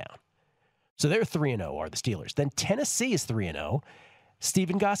shut them down. So they're 3-0 are the Steelers. Then Tennessee is 3-0.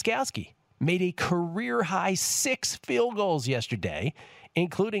 Stephen Gostkowski made a career-high 6 field goals yesterday,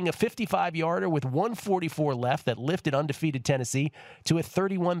 including a 55-yarder with 1:44 left that lifted undefeated Tennessee to a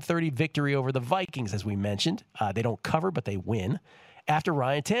 31-30 victory over the Vikings, as we mentioned. They don't cover, but they win. After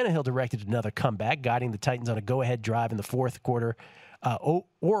Ryan Tannehill directed another comeback, guiding the Titans on a go-ahead drive in the fourth quarter,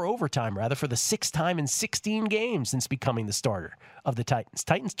 or overtime, rather, for the 6th time in 16 games since becoming the starter of the Titans.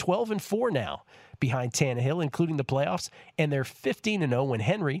 Titans 12-4 now behind Tannehill, including the playoffs, and they're 15-0 when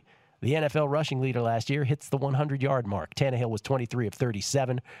Henry, the NFL rushing leader last year, hits the 100-yard mark. Tannehill was 23 of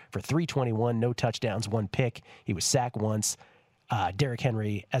 37 for 321, no touchdowns, 1 pick. He was sacked once. Derrick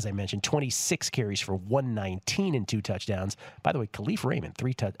Henry, as I mentioned, 26 carries for 119 and 2 touchdowns. By the way, Khalif Raymond,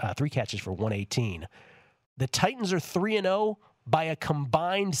 3 catches for 118. The Titans are 3-0 by a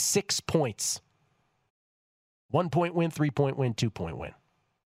combined 6 points. 1-point win, 3-point win, 2-point win.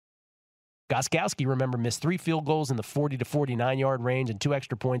 Gostkowski, remember, missed 3 field goals in the 40 to 49-yard range and 2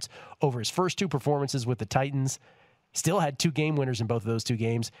 extra points over his first 2 performances with the Titans. Still had 2 game winners in both of those 2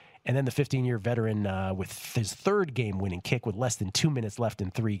 games. And then the 15-year veteran with his 3rd game-winning kick with less than 2 minutes left in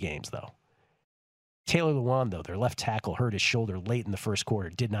 3 games, though. Taylor Lewan, though, their left tackle, hurt his shoulder late in the first quarter,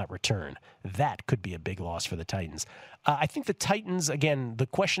 did not return. That could be a big loss for the Titans. I think the Titans, again, the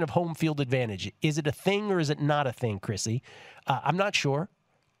question of home field advantage, is it a thing or is it not a thing, Chrissy? I'm not sure.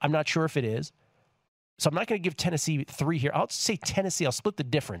 I'm not sure if it is. So I'm not going to give Tennessee 3 here. I'll say Tennessee. I'll split the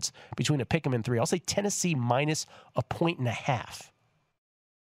difference between a pick 'em and 3. I'll say Tennessee minus 1.5.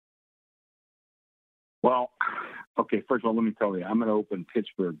 Well, okay, first of all, let me tell you, I'm going to open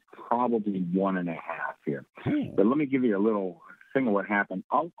Pittsburgh probably 1.5 here. But let me give you a little thing of what happened.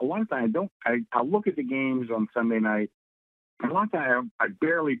 A lot of times I look at the games on Sunday night. A lot of times I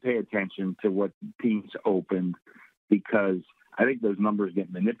barely pay attention to what teams opened because I think those numbers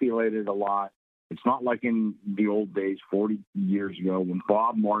get manipulated a lot. It's not like in the old days, 40 years ago, when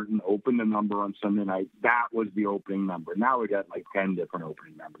Bob Martin opened the number on Sunday night. That was the opening number. Now we got like 10 different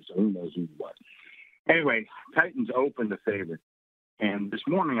opening numbers, so who knows who what. Anyway, Titans opened the favorite. And this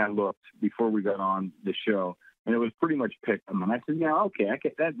morning I looked before we got on the show, and it was pretty much picked them. And I said, yeah, okay,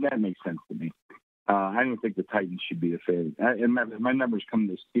 that makes sense to me. I don't think the Titans should be the favorite. And my numbers come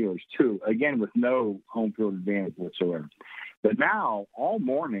to the Steelers, too, again, with no home field advantage whatsoever. But now, all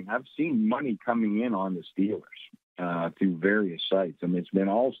morning, I've seen money coming in on the Steelers through various sites. I mean, it's been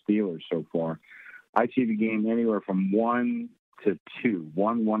all Steelers so far. I see the game anywhere from 1 to 2,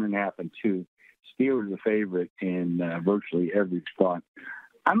 1, 1.5, and 2. Steelers the favorite in virtually every spot.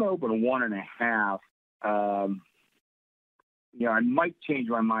 I'm open 1.5. I might change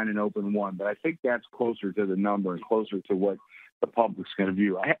my mind and open 1, but I think that's closer to the number and closer to what the public's going to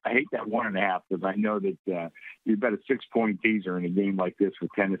view. I hate that 1.5 because I know that you bet a 6-point teaser in a game like this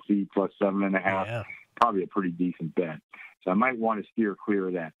with Tennessee plus 7.5. Yeah. Probably a pretty decent bet. So I might want to steer clear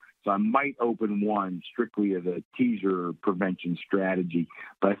of that. So I might open 1 strictly as a teaser prevention strategy,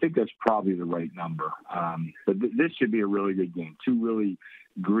 but I think that's probably the right number. But this should be a really good game. 2 really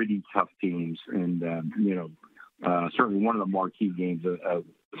gritty, tough teams, and certainly one of the marquee games of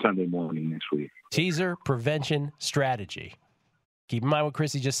Sunday morning next week. Teaser prevention strategy. Keep in mind what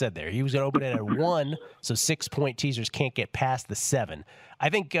Chrissy just said there. He was going to open it at 1, so 6-point teasers can't get past the 7. I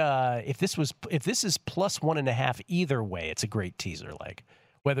think if this is plus 1.5 either way, it's a great teaser leg,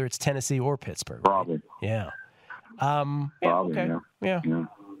 whether it's Tennessee or Pittsburgh. Probably. Yeah. Probably, okay. Yeah.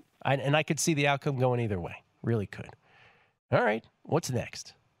 And I could see the outcome going either way. Really could. All right. What's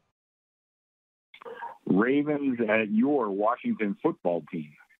next? Ravens at your Washington football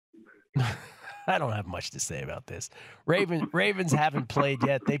team. I don't have much to say about this. Ravens haven't played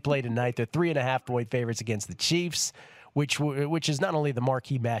yet. They play tonight. They're 3.5-point favorites against the Chiefs, which is not only the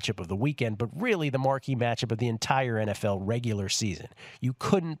marquee matchup of the weekend, but really the marquee matchup of the entire NFL regular season. You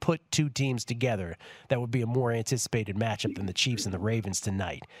couldn't put 2 teams together that would be a more anticipated matchup than the Chiefs and the Ravens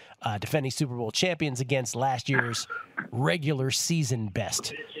tonight. Defending Super Bowl champions against last year's regular season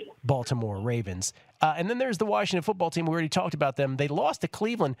best Baltimore Ravens. And then there's the Washington football team. We already talked about them. They lost to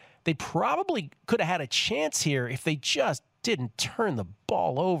Cleveland. They probably could have had a chance here if they just didn't turn the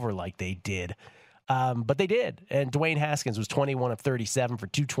ball over like they did. But they did. And Dwayne Haskins was 21 of 37 for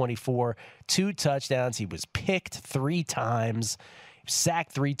 224, 2 touchdowns. He was picked 3 times,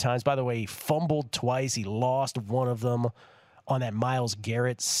 sacked 3 times. By the way, he fumbled twice. He lost one of them on that Myles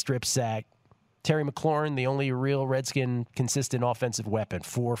Garrett strip sack. Terry McLaurin, the only real Redskin consistent offensive weapon,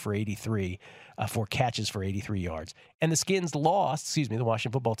 4 for 83, 4 catches for 83 yards. And the Skins lost, the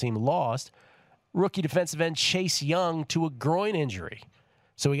Washington football team lost rookie defensive end Chase Young to a groin injury.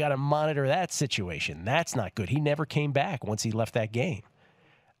 So we got to monitor that situation. That's not good. He never came back once he left that game.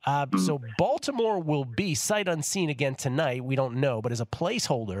 So Baltimore will be sight unseen again tonight. We don't know. But as a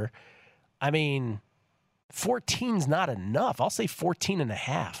placeholder, 14's not enough. I'll say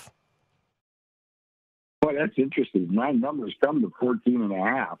 14.5. Well, that's interesting. My numbers come to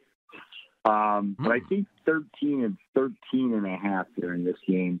 14.5. But I think 13 and 13.5 during this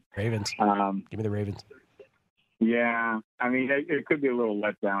game. Ravens. Give me the Ravens. Yeah. It could be a little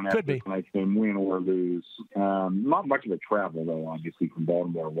letdown after tonight's game, win or lose. Not much of a travel, though, obviously, from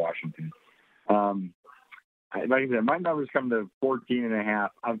Baltimore to Washington. Like I said, my numbers come to 14.5.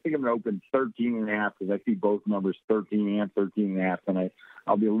 I think I'm going to open 13.5 because I see both numbers, 13 and 13.5, and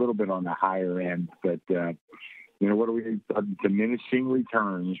I'll be a little bit on the higher end. But, what do we diminishing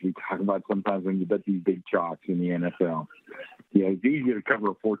returns? We talk about sometimes when you bet these big chalks in the NFL. It's easy to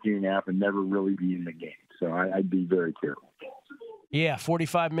cover a 14.5 and never really be in the game. So I'd be very careful. Yeah,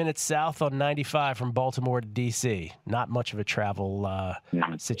 45 minutes south on 95 from Baltimore to D.C. Not much of a travel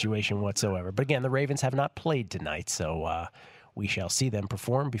situation whatsoever. But again, the Ravens have not played tonight, so we shall see them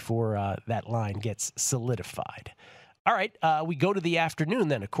perform before that line gets solidified. All right, we go to the afternoon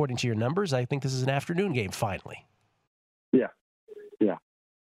then, according to your numbers. I think this is an afternoon game, finally. Yeah.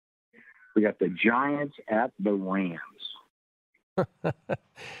 We got the Giants at the Rams.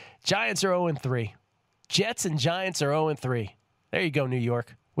 Giants are 0-3. Jets and Giants are 0-3. There you go, New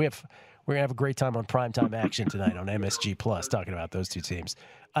York. We're gonna have a great time on primetime action tonight on MSG Plus, talking about those two teams.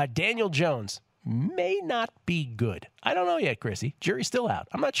 Daniel Jones may not be good. I don't know yet, Chrissy. Jury's still out.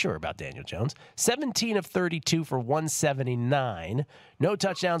 I'm not sure about Daniel Jones. 17 of 32 for 179. No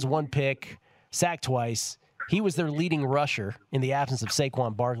touchdowns, 1 pick, sacked twice. He was their leading rusher in the absence of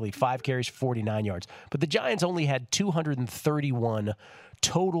Saquon Barkley, 5 carries for 49 yards. But the Giants only had 231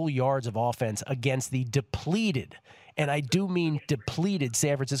 total yards of offense against the depleted, and I do mean depleted,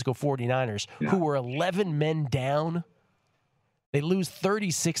 San Francisco 49ers, who were 11 men down. They lose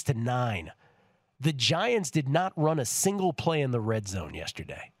 36-9. The Giants did not run a single play in the red zone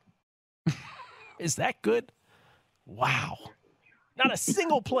yesterday. Is that good? Wow. Not a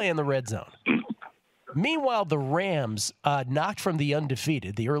single play in the red zone. Meanwhile, the Rams, knocked from the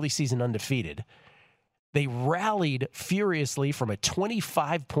undefeated, the early season undefeated, they rallied furiously from a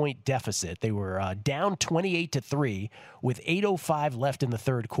 25-point deficit. They were down 28-3 with 8:05 left in the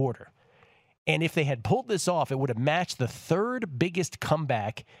third quarter. And if they had pulled this off, it would have matched the third biggest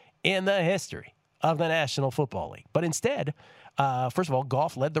comeback in the history of the National Football League. But instead, first of all,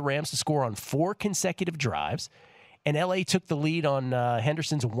 Goff led the Rams to score on 4 consecutive drives. And L.A. took the lead on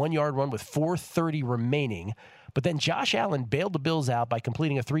Henderson's 1-yard run with 4:30 remaining. But then Josh Allen bailed the Bills out by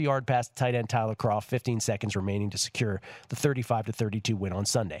completing a 3-yard pass to tight end Tyler Kroft, 15 seconds remaining to secure the 35-32 win on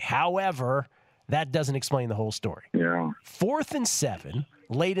Sunday. However, that doesn't explain the whole story. Yeah. 4th and 7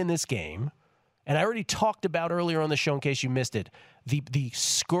 late in this game, and I already talked about earlier on the show in case you missed it, the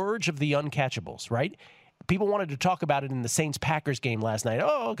scourge of the uncatchables, right? People wanted to talk about it in the Saints-Packers game last night.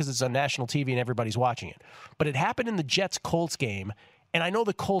 Because it's on national TV and everybody's watching it. But it happened in the Jets-Colts game, and I know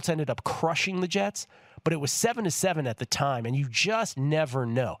the Colts ended up crushing the Jets, but it was 7-7 at the time, and you just never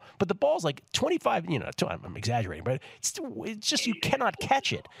know. But the ball's like 25, I'm exaggerating, but it's just you cannot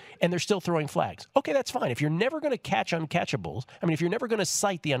catch it, and they're still throwing flags. Okay, that's fine. If you're never going to catch uncatchables, if you're never going to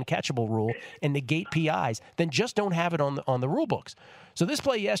cite the uncatchable rule and negate PIs, then just don't have it on the rule books. So this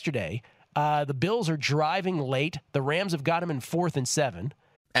play yesterday, the Bills are driving late. The Rams have got them in 4th and 7.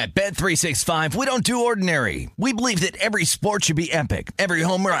 At Bet365, we don't do ordinary. We believe that every sport should be epic. Every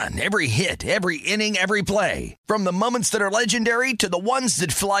home run, every hit, every inning, every play. From the moments that are legendary to the ones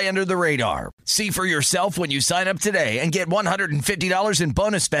that fly under the radar. See for yourself when you sign up today and get $150 in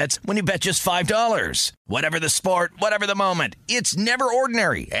bonus bets when you bet just $5. Whatever the sport, whatever the moment, it's never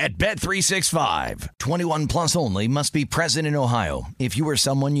ordinary at Bet365. 21 plus only. Must be present in Ohio. If you or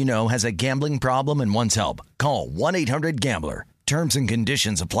someone you know has a gambling problem and wants help, call 1-800-GAMBLER. Terms and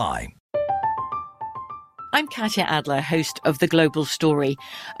conditions apply. I'm Katya Adler, host of The Global Story.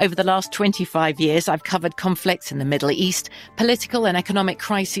 Over the last 25 years, I've covered conflicts in the Middle East, political and economic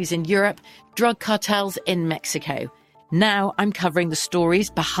crises in Europe, drug cartels in Mexico. Now I'm covering the stories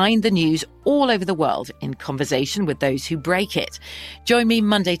behind the news all over the world in conversation with those who break it. Join me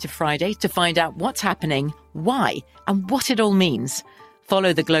Monday to Friday to find out what's happening, why, and what it all means.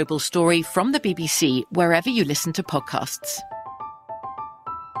 Follow The Global Story from the BBC wherever you listen to podcasts.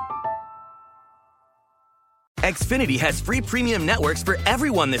 Xfinity has free premium networks for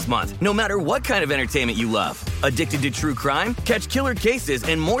everyone this month, no matter what kind of entertainment you love. Addicted to true crime? Catch killer cases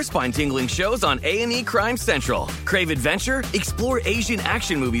and more spine-tingling shows on A&E Crime Central. Crave adventure? Explore Asian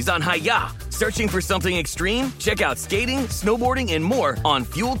action movies on Hi-YAH. Searching for something extreme? Check out skating, snowboarding, and more on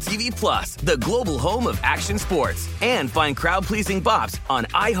Fuel TV Plus, the global home of action sports. And find crowd-pleasing bops on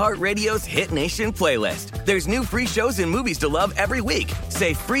iHeartRadio's Hit Nation playlist. There's new free shows and movies to love every week.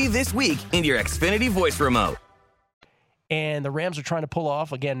 Say free this week in your Xfinity voice remote. And the Rams are trying to pull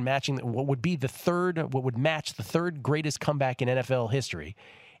off, again, matching what would match the third greatest comeback in NFL history.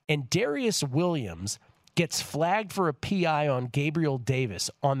 And Darius Williams gets flagged for a PI on Gabriel Davis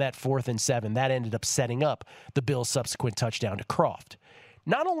on that 4th and 7. That ended up setting up the Bills' subsequent touchdown to Croft.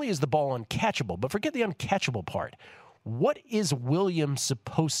 Not only is the ball uncatchable, but forget the uncatchable part. What is Williams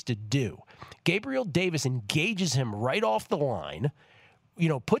supposed to do? Gabriel Davis engages him right off the line,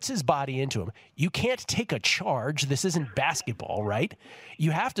 puts his body into him. You can't take a charge. This isn't basketball, right?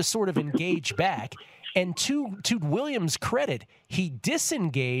 You have to sort of engage back. And to Williams' credit, he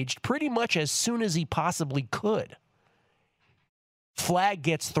disengaged pretty much as soon as he possibly could. Flag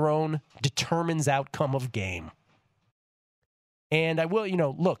gets thrown, determines outcome of game. And I will,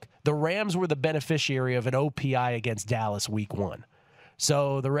 look, the Rams were the beneficiary of an OPI against Dallas week 1.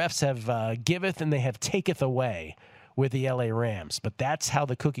 So the refs have giveth and they have taketh away with the LA Rams. But that's how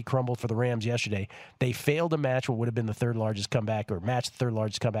the cookie crumbled for the Rams yesterday. They failed to match what would have been the third largest comeback, or match the third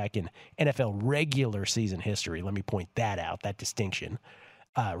largest comeback in NFL regular season history. Let me point that out, that distinction.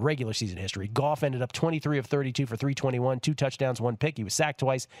 Regular season history. Goff ended up 23 of 32 for 321, 2 touchdowns, 1 pick. He was sacked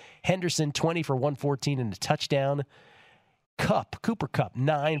twice. Henderson, 20 for 114 and a touchdown. Cooper Kupp,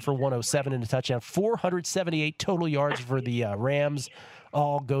 9 for 107 and a touchdown. 478 total yards for the Rams.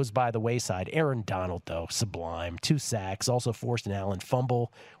 All goes by the wayside. Aaron Donald, though, sublime. 2 sacks, also forced an Allen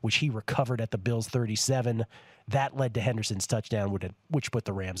fumble, which he recovered at the Bills' 37. That led to Henderson's touchdown, which put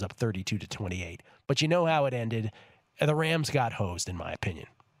the Rams up 32-28. But you know how it ended. The Rams got hosed, in my opinion.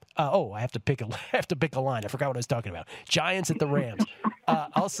 I have to pick a line. I forgot what I was talking about. Giants at the Rams.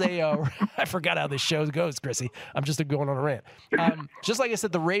 I'll say I forgot how this show goes, Chrissy. I'm just going on a rant. Just like I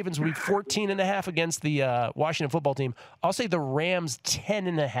said, the Ravens would be 14.5 against the Washington football team. I'll say the Rams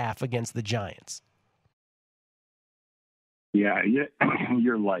 10.5 against the Giants. Yeah,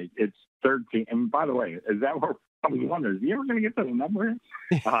 you're right. It's 13. And by the way, is that what I was wondering? Is he ever going to get to the number?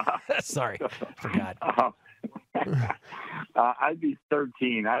 Sorry, forgot. I'd be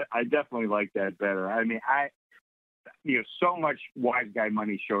 13. I definitely like that better. I mean, so much wise guy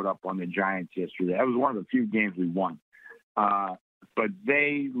money showed up on the Giants yesterday. That was one of the few games we won. But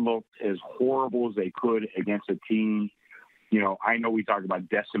they looked as horrible as they could against a team. I know we talk about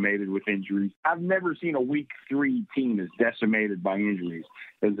decimated with injuries. I've never seen a week 3 team as decimated by injuries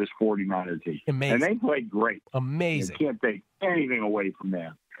as this 49er team. Amazing. And they played great. Amazing. You can't take anything away from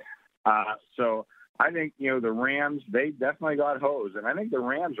them. So I think, the Rams, they definitely got hosed. And I think the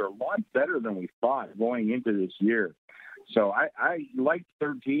Rams are a lot better than we thought going into this year. So I like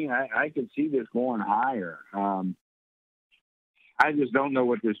 13. I could see this going higher. I just don't know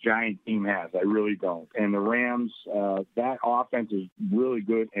what this Giant team has. I really don't. And the Rams, that offense is really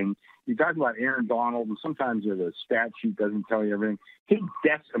good. And you talk about Aaron Donald, and sometimes the stat sheet doesn't tell you everything. He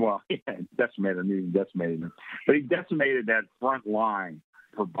decimated him. But he decimated that front line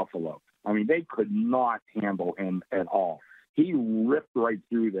for Buffalo. I mean, they could not handle him at all. He ripped right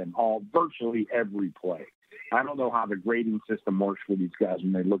through them virtually every play. I don't know how the grading system works for these guys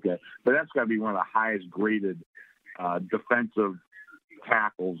when they look at it, but that's got to be one of the highest graded defensive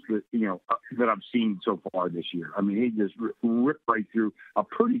tackles that I've seen so far this year. I mean, he just ripped right through a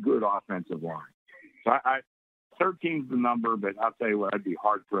pretty good offensive line. So 13's the number, but I'll tell you what, I'd be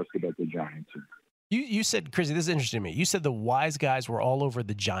hard pressed to bet the Giants. You said, Chrissy, this is interesting to me. You said the wise guys were all over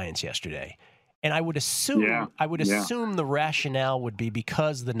the Giants yesterday. And I would assume the rationale would be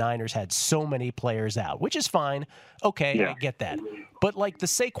because the Niners had so many players out, which is fine. Okay, I get that. But the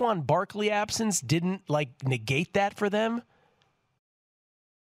Saquon Barkley absence didn't negate that for them.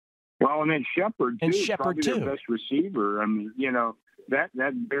 Well, and then Shepard too. Their best receiver. I mean, that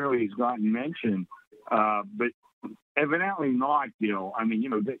barely has gotten mentioned, but evidently not. I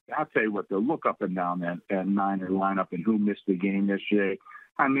mean, I'll tell you what, they'll look up and down that Niner lineup and who missed the game yesterday.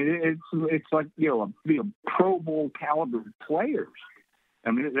 I mean, it's like a Pro Bowl caliber players. I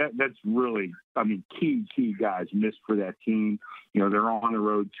mean, that's really, key guys missed for that team. They're on the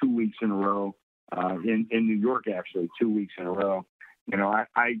road 2 weeks in a row in New York, actually 2 weeks in a row.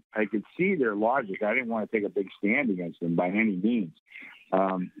 I could see their logic. I didn't want to take a big stand against them by any means.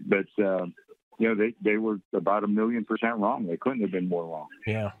 But they were about 1,000,000% wrong. They couldn't have been more wrong.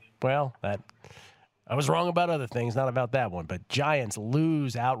 Yeah. Well, I was wrong about other things, not about that one. But Giants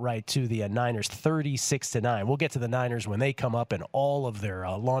lose outright to the Niners 36-9. We'll get to the Niners when they come up and all of their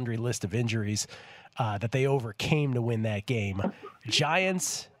laundry list of injuries that they overcame to win that game.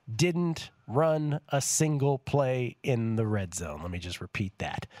 Giants didn't run a single play in the red zone. Let me just repeat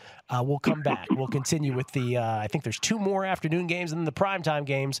that. We'll come back. We'll continue with the, I think there's 2 more afternoon games and then the primetime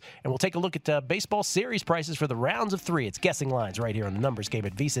games, and we'll take a look at baseball series prices for the rounds of 3. It's Guessing Lines right here on the Numbers Game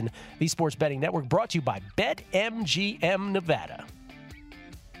at VSiN, the Sports Betting Network, brought to you by BetMGM Nevada.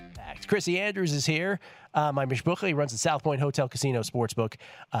 Chrissy Andrews is here. My mishbucha, he runs the South Point Hotel Casino Sportsbook.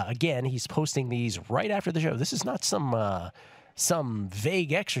 Again, he's posting these right after the show. This is not some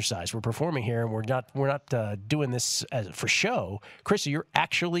vague exercise we're performing here, and we're not doing this for show. Chris, you're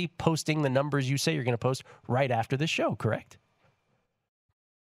actually posting the numbers you say you're going to post right after this show, correct?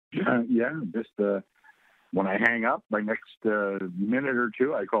 Yeah, just when I hang up, my next minute or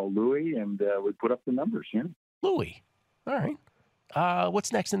two, I call Louie, and we put up the numbers. Yeah, Louie. All right.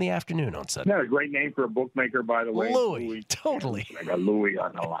 What's next in the afternoon on Sunday? That's a great name for a bookmaker, by the way. Louie. Totally. I got Louie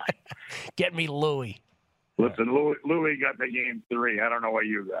on the line. Get me Louie. Listen, Louie got the game 3. I don't know why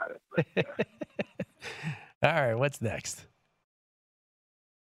you got it. All right, what's next?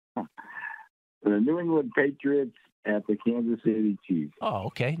 The New England Patriots at the Kansas City Chiefs. Oh,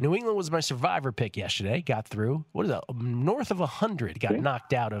 okay. New England was my survivor pick yesterday. Got through. What is that? North of 100. Got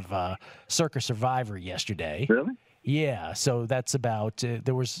knocked out of Circa Survivor yesterday. Really? Yeah. So that's about.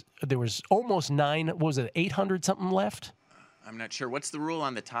 There was almost 9. What was it? 800 something left. I'm not sure. What's the rule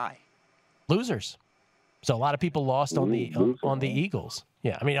on the tie? Losers. So a lot of people lost on the Eagles.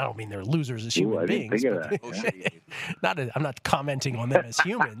 Yeah, I mean, I don't mean they're losers as human beings. I'm not commenting on them as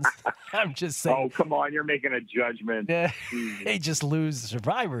humans. I'm just saying. Oh, come on, you're making a judgment. They just lose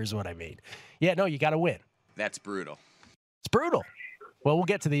survivors. What I mean. Yeah, no, you got to win. That's brutal. It's brutal. Well, we'll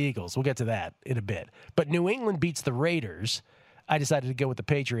get to the Eagles. We'll get to that in a bit. But New England beats the Raiders. I decided to go with the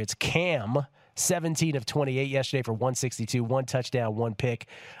Patriots. Cam, 17 of 28 yesterday for 162, 1 touchdown, 1 pick,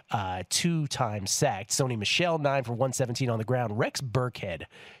 2 times sacked. Sony Michel, 9 for 117 on the ground. Rex Burkhead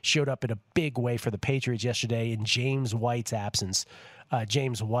showed up in a big way for the Patriots yesterday in James White's absence.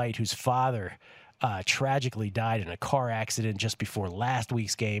 James White, whose father tragically died in a car accident just before last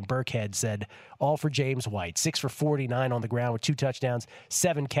week's game. Burkhead said, all for James White. 6 for 49 on the ground with 2 touchdowns,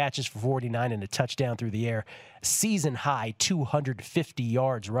 7 catches for 49 and a touchdown through the air. Season high 250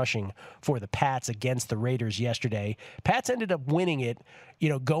 yards rushing for the Pats against the Raiders yesterday. Pats ended up winning it,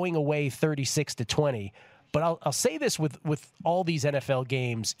 going away 36-20. But I'll say this with all these NFL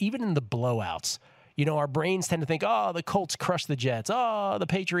games, even in the blowouts. Our brains tend to think, oh, the Colts crushed the Jets. Oh, the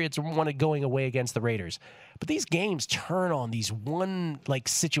Patriots won it going away against the Raiders. But these games turn on these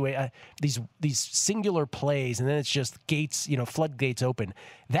these singular plays, and then it's just gates, floodgates open.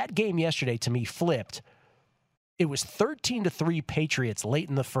 That game yesterday, to me, flipped. It was 13-3 Patriots late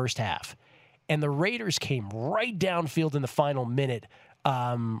in the first half, and the Raiders came right downfield in the final minute.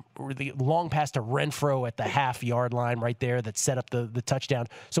 The long pass to Renfro at the half-yard line right there that set up the touchdown.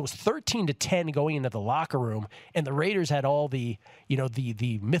 So it was 13-10 going into the locker room, and the Raiders had all the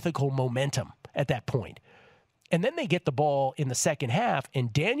mythical momentum at that point. And then they get the ball in the second half,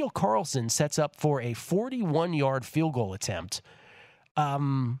 and Daniel Carlson sets up for a 41-yard field goal attempt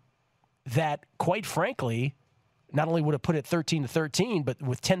that, quite frankly, not only would have put it 13-13, but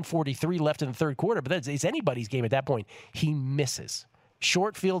with 10:43 left in the third quarter, but it's anybody's game at that point. He misses.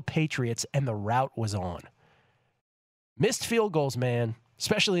 Short field Patriots, and the route was on. Missed field goals, man,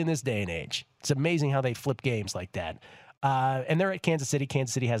 especially in this day and age. It's amazing how they flip games like that. And they're at Kansas City.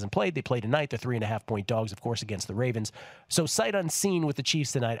 Kansas City hasn't played. They play tonight. They're 3.5-point dogs, of course, against the Ravens. So sight unseen with the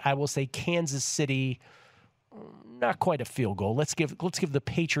Chiefs tonight. I will say Kansas City, not quite a field goal. Let's give the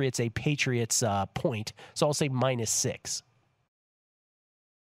Patriots a Patriots point. So I'll say -6.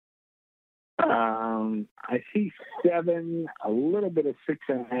 I see 7, a little bit of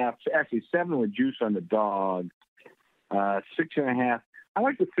 6.5. Actually, 7 with juice on the dog. 6.5. I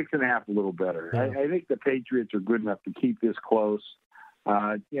like the 6.5 a little better. Yeah. I think the Patriots are good enough to keep this close.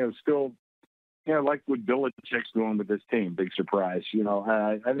 Still, like what Belichick's doing with this team. Big surprise.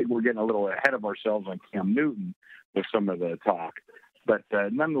 I think we're getting a little ahead of ourselves on Cam Newton with some of the talk. But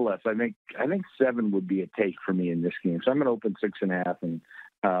nonetheless, I think 7 would be a take for me in this game. So I'm going to open 6.5, and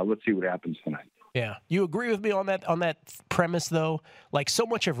let's see what happens tonight. Yeah. You agree with me on that premise, though? Like, so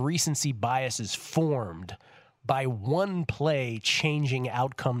much of recency bias is formed by one play changing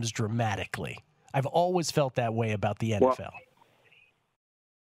outcomes dramatically. I've always felt that way about the NFL.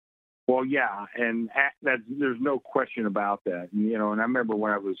 Well, yeah, and there's no question about that. And I remember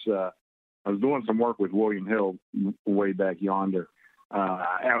when I was doing some work with William Hill way back yonder.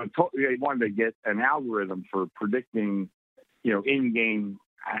 I wanted to get an algorithm for predicting, in-game.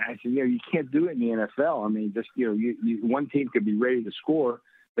 I said, you can't do it in the NFL. I mean, just, one team could be ready to score.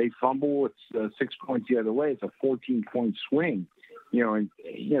 They fumble. It's 6 points the other way. It's a 14-point swing. And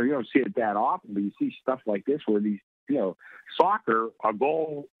you don't see it that often, but you see stuff like this where these, soccer, a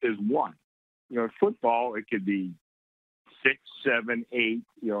goal is one. Football, it could be 6, 7, 8.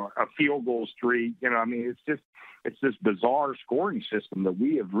 A field goal streak. It's this bizarre scoring system that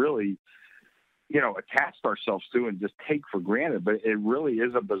we have really, attached ourselves to and just take for granted. But it really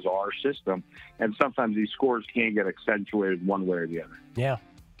is a bizarre system, and sometimes these scores can't get accentuated one way or the other.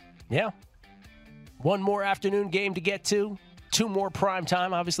 Yeah. One more afternoon game to get to. 2 more prime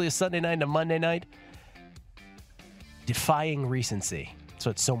time, obviously a Sunday night and a Monday night. Defying recency. That's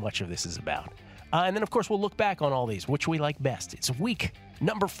what so much of this is about. And then, of course, we'll look back on all these, which we like best. It's week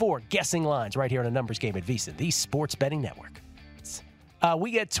number 4, Guessing Lines, right here on a Numbers Game at VSiN, the Sports Betting Network.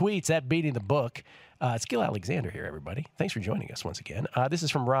 We get tweets at Beating the Book. It's Gil Alexander here, everybody. Thanks for joining us once again. This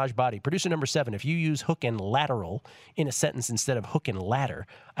is from Raj Body. Producer number 7, if you use hook and lateral in a sentence instead of hook and ladder,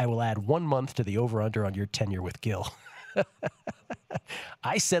 I will add 1 month to the over-under on your tenure with Gil.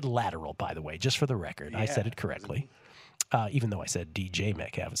 I said lateral, by the way, just for the record. Yeah, I said it correctly. Even though I said DJ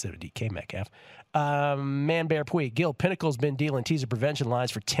Metcalf instead of DK Metcalf. Man Bear Puig, Gil, Pinnacle's been dealing teaser prevention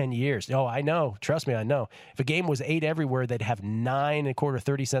lines for 10 years. Oh, I know. Trust me, I know. If a game was 8 everywhere, they'd have 9 1/4,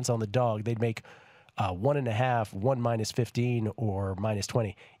 30 cents on the dog. They'd make 1.5, 1 minus 15 or minus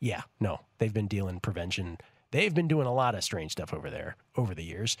 20. Yeah, no, they've been dealing prevention. They've been doing a lot of strange stuff over there over the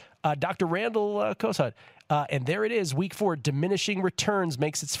years. Dr. Randall Koshut, and there it is. Week 4, diminishing returns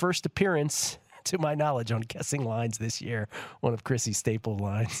makes its first appearance, to my knowledge, on Guessing Lines this year. One of Chrissy's staple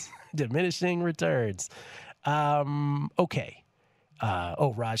lines. Diminishing returns. Okay.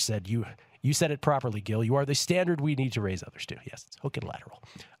 Raj said, you said it properly, Gil. You are the standard we need to raise others to. Yes, it's hook and lateral.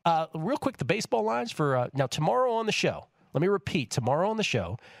 Real quick, the baseball lines for now tomorrow on the show. Let me repeat, tomorrow on the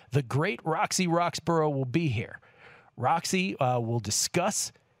show, the great Roxy Roxborough will be here. Roxy will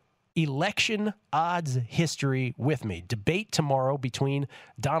discuss election odds history with me. Debate tomorrow between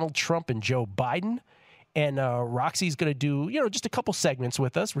Donald Trump and Joe Biden. And Roxy's going to do, just a couple segments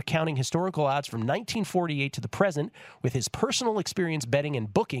with us, recounting historical odds from 1948 to the present with his personal experience betting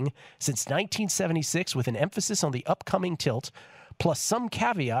and booking since 1976 with an emphasis on the upcoming tilt, plus some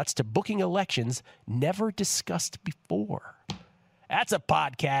caveats to booking elections never discussed before. That's a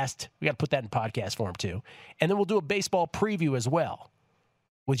podcast. We got to put that in podcast form, too. And then we'll do a baseball preview as well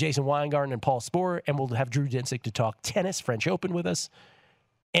with Jason Weingarten and Paul Sporer, and we'll have Drew Dinsick to talk tennis, French Open with us,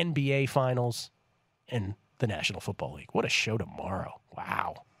 NBA Finals, and the National Football League. What a show tomorrow.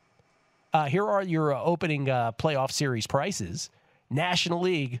 Wow. Here are your opening playoff series prices. National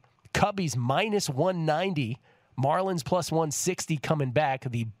League, Cubbies minus 190, Marlins plus 160 coming back.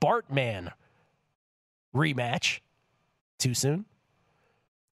 The Bartman rematch. Too soon?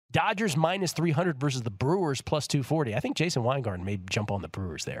 Dodgers minus 300 versus the Brewers plus 240. I think Jason Weingarten may jump on the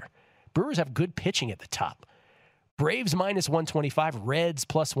Brewers there. Brewers have good pitching at the top. Braves minus 125, Reds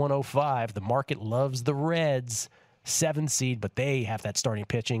plus 105. The market loves the Reds, 7th seed, but they have that starting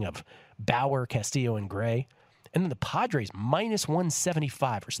pitching of Bauer, Castillo, and Gray. And then the Padres minus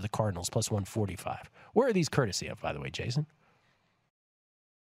 175 versus the Cardinals plus 145. Where are these courtesy of, by the way, Jason?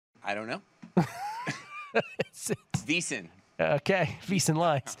 I don't know. it's VSiN. Okay, VSiN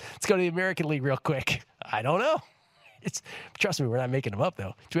lines. Let's go to the American League real quick. I don't know. Trust me, we're not making them up,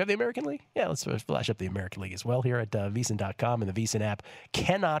 though. Do we have the American League? Yeah, let's flash up the American League as well here at VSiN.com and the VSiN app.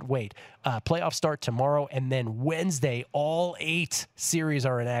 Cannot wait. Playoffs start tomorrow, and then Wednesday, all 8 series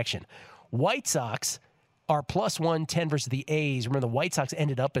are in action. White Sox are plus 110 versus the A's. Remember, the White Sox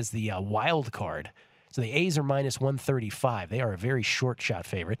ended up as the wild card. So the A's are minus 135. They are a very short shot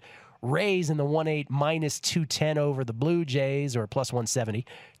favorite. Rays in the 1-8 minus 210 over the Blue Jays, or plus 170.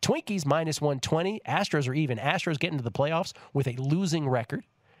 Twinkies minus 120. Astros are even. Astros get into the playoffs with a losing record.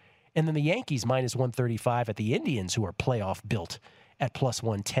 And then the Yankees minus 135 at the Indians, who are playoff built, at plus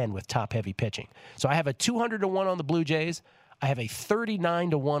 110 with top-heavy pitching. So I have a 200-1 on the Blue Jays. I have a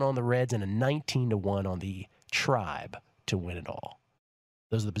 39-1 on the Reds and a 19-1 on the Tribe to win it all.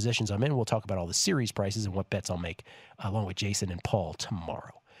 Those are the positions I'm in. We'll talk about all the series prices and what bets I'll make along with Jason and Paul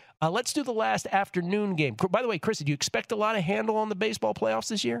tomorrow. Let's do the last afternoon game. By the way, Chris, do you expect a lot of handle on the baseball playoffs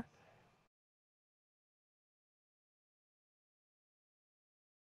this year?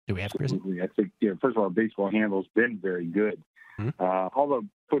 Do we have, Chris? I think, first of all, baseball handle's been very good. Mm-hmm. Although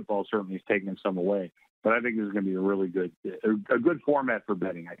football certainly has taken some away. But I think this is going to be a good format for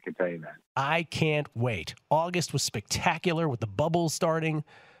betting, I can tell you that. I can't wait. August was spectacular with the bubbles starting.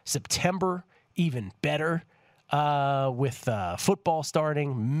 September, even better. with football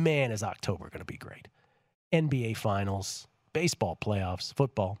starting, man, is October going to be great. NBA Finals, baseball playoffs,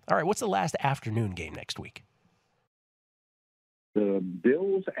 football. All right, what's the last afternoon game next week? The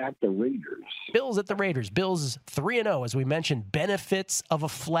Bills at the Raiders. Bills at the Raiders. Bills 3-0, as we mentioned. Benefits of a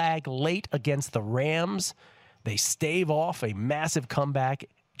flag late against the Rams. They stave off a massive comeback.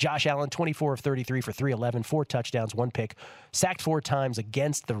 Josh Allen, 24 of 33 for 311, 4 touchdowns, 1 pick. Sacked 4 times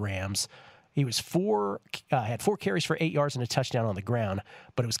against the Rams. He was had 4 carries for 8 yards and a touchdown on the ground,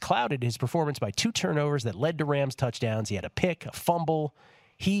 but it was clouded, his performance, by 2 turnovers that led to Rams touchdowns. He had a pick, a fumble.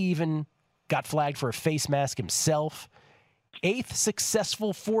 He even got flagged for a face mask himself. 8th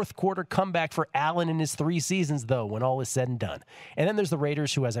successful fourth quarter comeback for Allen in his 3 seasons, though, when all is said and done. And then there's the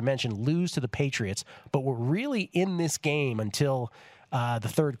Raiders, who, as I mentioned, lose to the Patriots, but were really in this game until the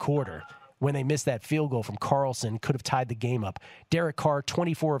third quarter, when they missed that field goal from Carlson, could have tied the game up. Derek Carr,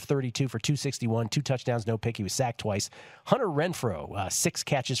 24 of 32 for 261, 2 touchdowns, no pick. He was sacked twice. Hunter Renfrow, 6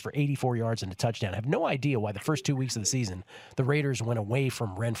 catches for 84 yards and a touchdown. I have no idea why the first 2 weeks of the season the Raiders went away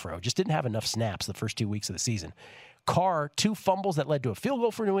from Renfrow. Just didn't have enough snaps the first 2 weeks of the season. Carr, 2 fumbles that led to a field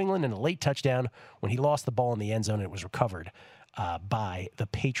goal for New England and a late touchdown when he lost the ball in the end zone and it was recovered by the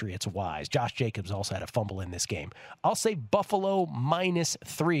Patriots' wise. Josh Jacobs also had a fumble in this game. I'll say Buffalo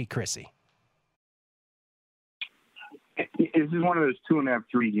 -3, Chrissy. This is one of those 2.5,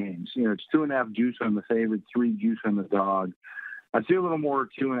 3 games. You know, it's 2.5 juice on the favorite, 3 juice on the dog. I see a little more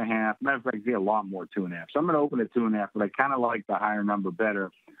 2.5. Matter of fact, I see a lot more 2.5. So I'm going to open at 2.5, but I kind of like the higher number better.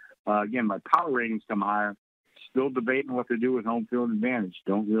 Again, my power ratings come higher. Still debating what to do with home field advantage.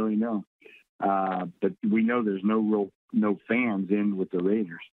 Don't really know. But we know there's no fans in with the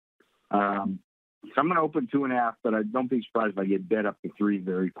Raiders. So I'm going to open 2.5, but I don't be surprised if I get bet up to 3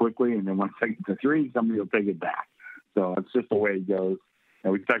 very quickly. And then once I get to 3, somebody will take it back. So that's just the way it goes.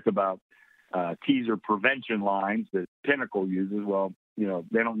 And we talked about teaser prevention lines that Pinnacle uses. Well, you know,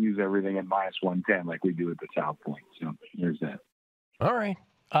 they don't use everything at -110 like we do at the South Point. So there's that. All right.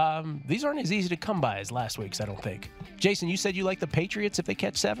 These aren't as easy to come by as last week's, I don't think. Jason, you said you like the Patriots if they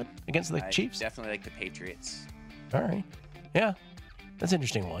catch 7 against the Chiefs? Definitely like the Patriots. All right. Yeah, that's an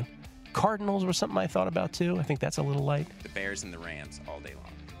interesting one. Cardinals were something I thought about, too. I think that's a little light. The Bears and the Rams all day long.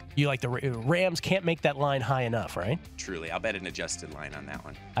 You like the Rams can't make that line high enough, right? Truly. I'll bet an adjusted line on that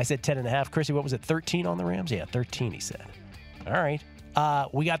one. I said 10.5. Chrissy, what was it, 13 on the Rams? Yeah, 13, he said. All right.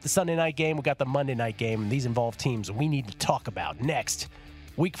 We got the Sunday night game. We got the Monday night game. And these involve teams we need to talk about next.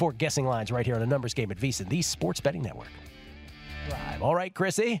 Week 4 guessing lines right here on a numbers game at VSiN, the Sports Betting Network. Drive. All right,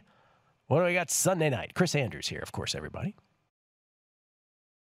 Chrissy. What do we got Sunday night? Chris Andrews here, of course, everybody.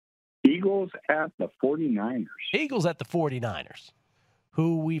 Eagles at the 49ers. Eagles at the 49ers,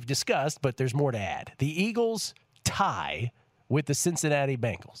 who we've discussed, but there's more to add. The Eagles tie with the Cincinnati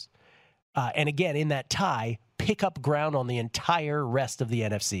Bengals. And again, in that tie, pick up ground on the entire rest of the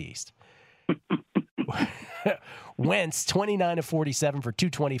NFC East. Wentz, 29 of 47 for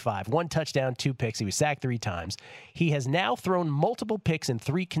 225, 1 touchdown, 2 picks. He was sacked 3 times. He has now thrown multiple picks in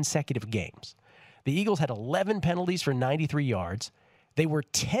 3 consecutive games. The Eagles had 11 penalties for 93 yards. They were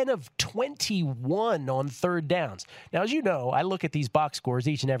 10 of 21 on third downs. Now, as you know, I look at these box scores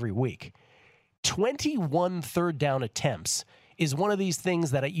each and every week. 21 third down attempts is one of these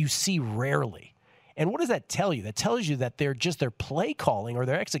things that you see rarely. And what does that tell you? That tells you that their play calling or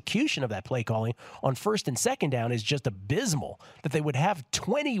their execution of that play calling on first and second down is just abysmal. That they would have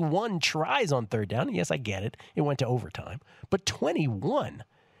 21 tries on third down. And yes, I get it. It went to overtime. But 21.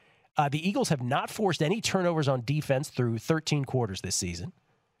 The Eagles have not forced any turnovers on defense through 13 quarters this season.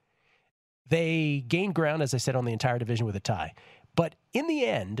 They gained ground, as I said, on the entire division with a tie. But in the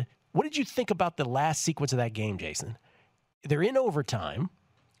end, what did you think about the last sequence of that game, Jason? They're in overtime.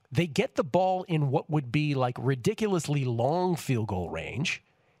 They get the ball in what would be like ridiculously long field goal range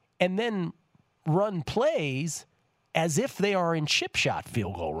and then run plays as if they are in chip shot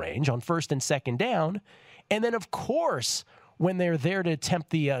field goal range on first and second down. And then, of course, when they're there to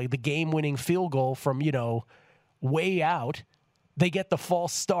attempt the game-winning field goal from, way out, they get the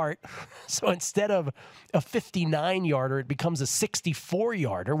false start. So instead of a 59-yarder, it becomes a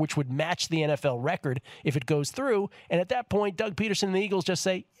 64-yarder, which would match the NFL record if it goes through. And at that point, Doug Peterson and the Eagles just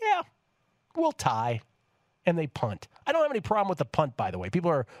say, yeah, we'll tie. And they punt. I don't have any problem with the punt, by the way.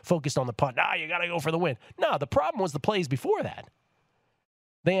 People are focused on the punt. You got to go for the win. No, the problem was the plays before that.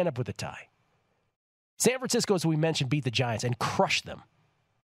 They end up with a tie. San Francisco, as we mentioned, beat the Giants and crushed them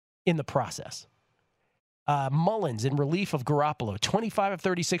in the process. Mullins, in relief of Garoppolo, 25 of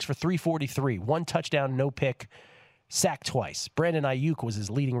 36 for 343, 1 touchdown, no pick, sacked twice. Brandon Ayuk was his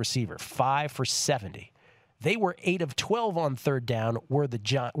leading receiver, 5 for 70. They were 8 of 12 on third down, were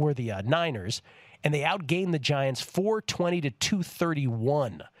the Niners, and they outgained the Giants 420 to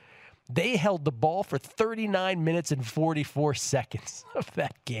 231. They held the ball for 39 minutes and 44 seconds of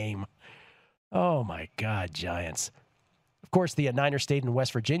that game. Oh, my God, Giants. Of course, the Niners stayed in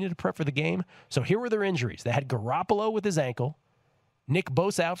West Virginia to prep for the game. So here were their injuries. They had Garoppolo with his ankle, Nick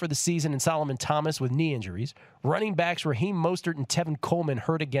Bosa out for the season, and Solomon Thomas with knee injuries. Running backs Raheem Mostert and Tevin Coleman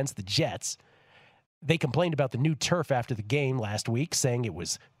hurt against the Jets. They complained about the new turf after the game last week, saying it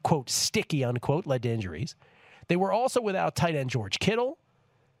was, quote, sticky, unquote, led to injuries. They were also without tight end George Kittle,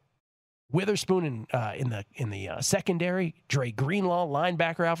 Witherspoon in the secondary, Dre Greenlaw,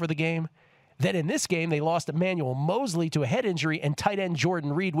 linebacker, out for the game. Then in this game, they lost Emmanuel Mosley to a head injury and tight end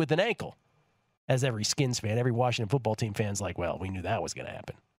Jordan Reed with an ankle. As every Skins fan, every Washington football team fan's like, well, we knew that was going to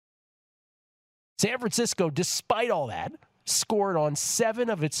happen. San Francisco, despite all that, scored on 7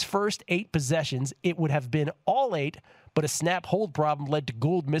 of its first 8 possessions. It would have been all 8, but a snap hold problem led to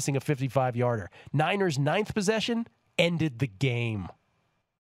Gould missing a 55-yarder. Niners' 9th possession ended the game.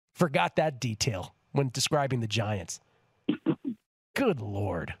 Forgot that detail when describing the Giants. Good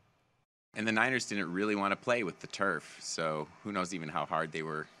Lord. And the Niners didn't really want to play with the turf, so who knows even how hard they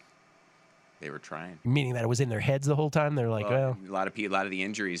were trying. Meaning that it was in their heads the whole time? They're like, well, a lot of the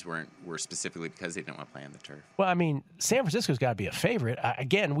injuries were specifically because they didn't want to play on the turf. Well, I mean, San Francisco's got to be a favorite.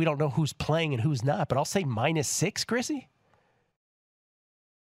 Again, we don't know who's playing and who's not, but I'll say -6, Chrissy.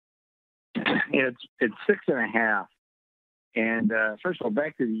 It's 6.5. And first of all,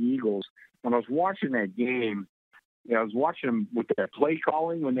 back to the Eagles. When I was watching that game, I was watching them with their play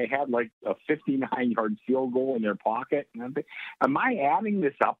calling when they had like a 59-yard field goal in their pocket. And I'm thinking, am I adding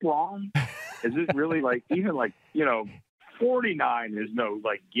this up wrong? Is it really like even like 49 is no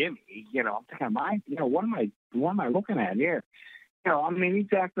like gimme? I'm thinking, what am I looking at here? I mean,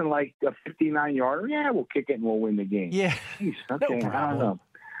 he's acting like a 59-yarder. Yeah, we'll kick it and we'll win the game. Yeah, jeez, okay, no problem.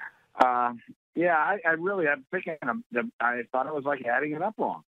 I don't know. I'm thinking. I thought I was like adding it up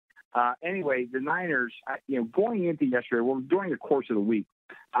wrong. Anyway, the Niners, going into yesterday, during the course of the week,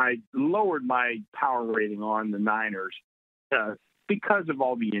 I lowered my power rating on the Niners because of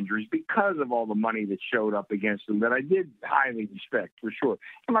all the injuries, because of all the money that showed up against them that I did highly respect, for sure.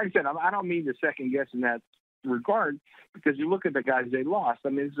 And like I said, I don't mean to second guess in that regard, because you look at the guys they lost. I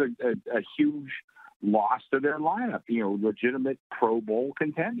mean, it's a huge loss to their lineup, legitimate Pro Bowl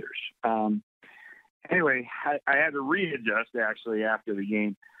contenders. Anyway, I had to readjust, actually, after the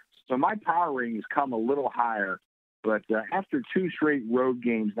game. So my power rating has come a little higher, but after 2 straight road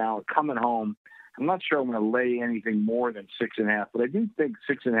games now, coming home, I'm not sure I'm going to lay anything more than 6.5, but I do think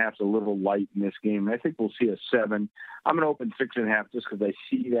 6.5 is a little light in this game. And I think we'll see a 7. I'm going to open 6.5 just because I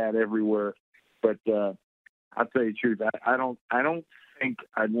see that everywhere. But I'll tell you the truth, I don't think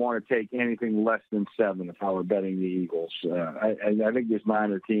I'd want to take anything less than 7 if I were betting the Eagles. I think this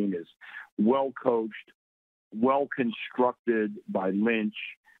Niner team is well coached, well constructed by Lynch.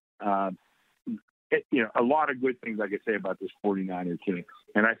 A lot of good things I could say about this 49er team,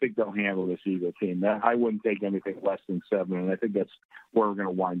 and I think they'll handle this Eagle team. I wouldn't take anything less than 7, and I think that's where we're going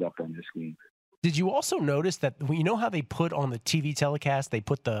to wind up on this game. Did you also notice that, how they put on the TV telecast, they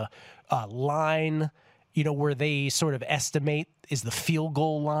put the line, where they sort of estimate is the field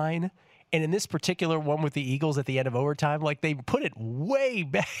goal line? And in this particular one with the Eagles at the end of overtime, like they put it way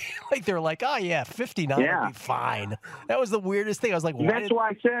back. Like they're like, 59 will be fine. That was the weirdest thing. I was like, that's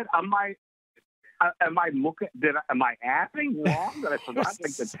why I said, am I adding wrong? That I forgot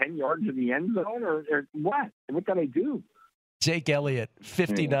like the 10 yards in the end zone or what? What did I do? Jake Elliott,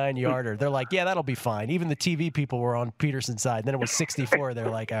 59-yarder. They're like, yeah, that'll be fine. Even the TV people were on Peterson's side. Then it was 64. They're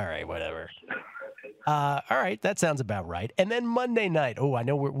like, all right, whatever. All right, that sounds about right. And then Monday night. Oh, I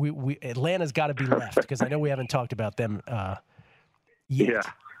know we Atlanta's got to be left because I know we haven't talked about them yet. Yeah.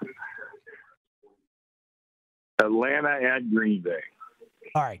 Atlanta at Green Bay.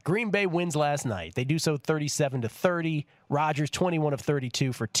 All right, Green Bay wins last night. They do so 37-30. Rodgers 21 of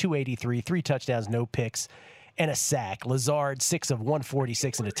 32 for 283, 3 touchdowns, no picks, and a sack. Lazard 6 of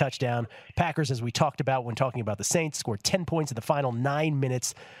 146 and a touchdown. Packers, as we talked about when talking about the Saints, scored 10 points in the final 9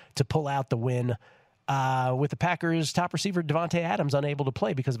 minutes to pull out the win. With the Packers' top receiver, Devontae Adams, unable to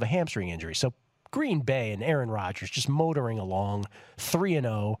play because of a hamstring injury. So Green Bay and Aaron Rodgers just motoring along,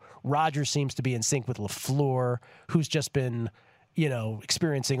 3-0. Rodgers seems to be in sync with LaFleur, who's just been,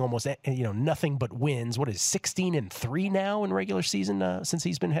 experiencing almost, nothing but wins. What is 16-3 now in regular season since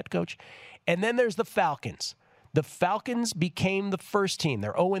he's been head coach? And then there's the Falcons. The Falcons became the first team.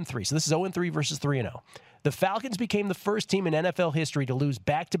 They're 0-3. So this is 0-3 versus 3-0. The Falcons became the first team in NFL history to lose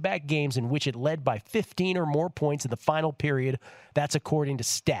back-to-back games in which it led by 15 or more points in the final period. That's according to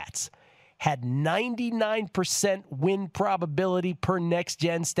Stats. had 99% win probability per Next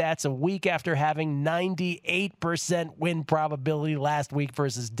Gen Stats a week after having 98% win probability last week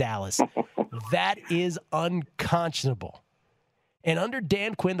versus Dallas. That is unconscionable. And under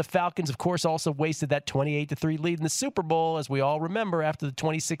Dan Quinn, the Falcons, of course, also wasted that 28-3 lead in the Super Bowl, as we all remember, after the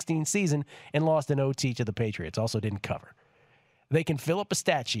 2016 season, and lost an OT to the Patriots. Also didn't cover. They can fill up a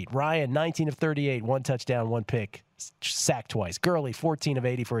stat sheet. Ryan, 19 of 38, 1 touchdown, 1 pick, sacked twice. Gurley, 14 of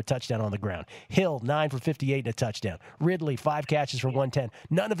 80 for a touchdown on the ground. Hill, 9 for 58 and a touchdown. Ridley, 5 catches for 110.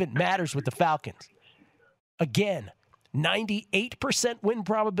 None of it matters with the Falcons. Again, 98% win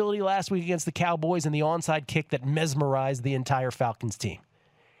probability last week against the Cowboys and the onside kick that mesmerized the entire Falcons team.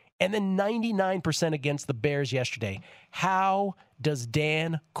 And then 99% against the Bears yesterday. How does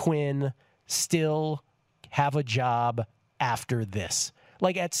Dan Quinn still have a job after this?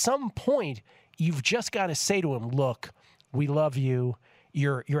 Like, at some point, you've just got to say to him, look, we love you.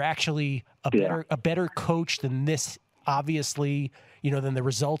 You're actually a better coach than this, obviously, than the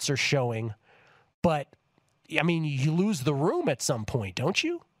results are showing. But I mean, you lose the room at some point, don't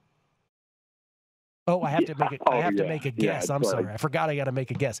you? Oh, I have to make it. I have to make a guess. I'm sorry. I forgot I got to make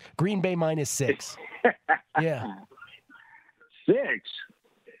a guess. Green Bay -6. Yeah. 6?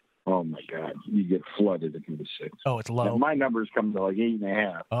 Oh, my God. You get flooded if it's 6. Oh, it's low. And my numbers come to like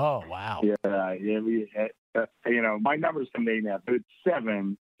 8.5. Oh, wow. Yeah. My numbers come to 8.5. But it's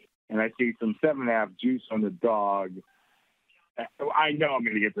 7, and I see some 7.5 juice on the dog. I know I'm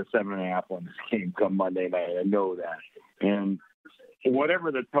going to get the 7.5 on this game come Monday night. I know that. And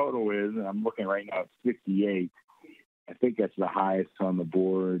whatever the total is, and I'm looking right now at 58, I think that's the highest on the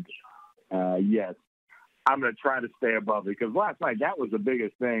board. Yes, I'm going to try to stay above it because last night that was the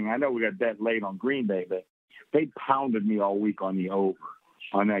biggest thing. I know we got that late on Green Bay, but they pounded me all week on the over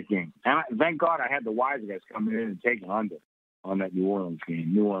on that game. And thank God I had the wise guys coming in and taking under on that New Orleans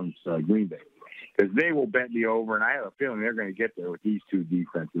game, Green Bay. Because they will bet me over, and I have a feeling they're going to get there with these two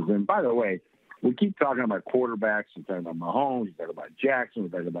defenses. And by the way, we keep talking about quarterbacks. We're talking about Mahomes. We're talking about Jackson. We're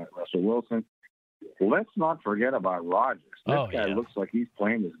talking about Russell Wilson. Let's not forget about Rodgers. This guy looks like he's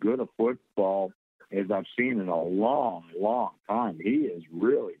playing as good a football as I've seen in a long, long time. He is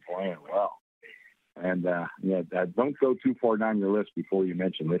really playing well. And, don't go too far down your list before you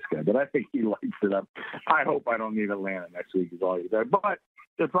mention this guy. But I think he lights it up. I hope I don't need Atlanta next week is all you said. But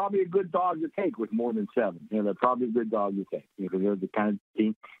they're probably a good dog to take with more than 7. They're probably a good dog to take because they're the kind of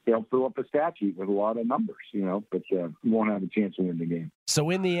team they'll fill up a stat sheet with a lot of numbers, but you won't have a chance to win the game. So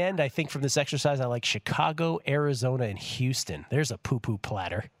in the end, I think from this exercise, I like Chicago, Arizona, and Houston. There's a poo-poo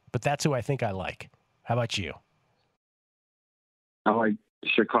platter, but that's who I think I like. How about you? I like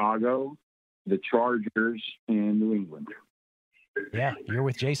Chicago, the Chargers, and New England. Yeah, you're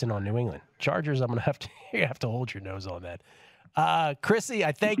with Jason on New England. Chargers, I'm going to have to hold your nose on that. Chrissy,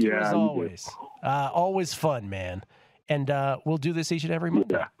 I thank you as always. Always fun, man. And we'll do this each and every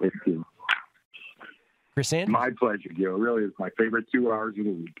Monday. Yeah, thank you. Chris Andrews? My pleasure, Gil. Really, it's my favorite 2 hours of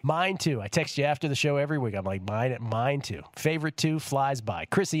the week. Mine, too. I text you after the show every week. I'm like, mine too. Favorite 2 flies by.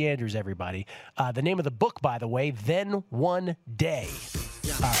 Chrissy Andrews, everybody. The name of the book, by the way, Then One Day.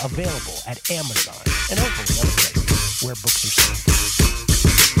 Available at Amazon and hopefully other places where books are sold.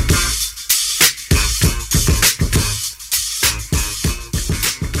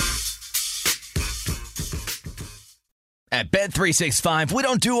 At Bet365, we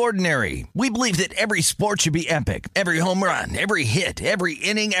don't do ordinary. We believe that every sport should be epic. Every home run, every hit, every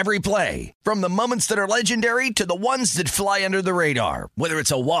inning, every play. From the moments that are legendary to the ones that fly under the radar. Whether it's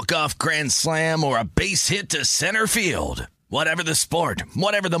a walk-off grand slam or a base hit to center field. Whatever the sport,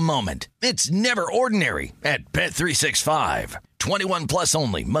 whatever the moment. It's never ordinary at Bet365. 21 plus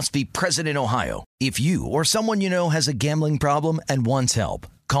only. Must be present in Ohio. If you or someone you know has a gambling problem and wants help,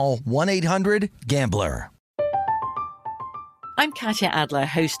 call 1-800-GAMBLER. I'm Katya Adler,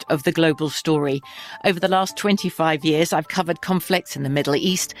 host of The Global Story. Over the last 25 years, I've covered conflicts in the Middle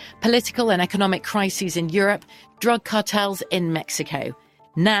East, political and economic crises in Europe, drug cartels in Mexico.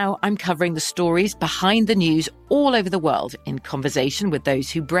 Now I'm covering the stories behind the news all over the world in conversation with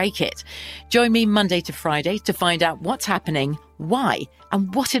those who break it. Join me Monday to Friday to find out what's happening, why,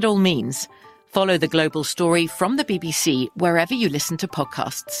 and what it all means. Follow The Global Story from the BBC wherever you listen to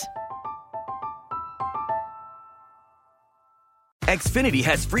podcasts. Xfinity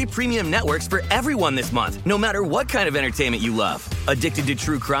has free premium networks for everyone this month, no matter what kind of entertainment you love. Addicted to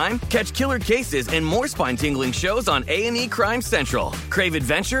true crime? Catch killer cases and more spine-tingling shows on A&E Crime Central. Crave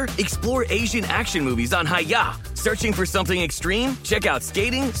adventure? Explore Asian action movies on Hi-YAH. Searching for something extreme? Check out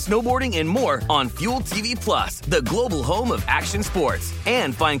skating, snowboarding, and more on Fuel TV Plus, the global home of action sports.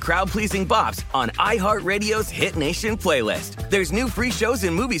 And find crowd-pleasing bops on iHeartRadio's Hit Nation playlist. There's new free shows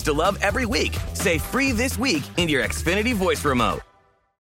and movies to love every week. Say free this week in your Xfinity voice remote.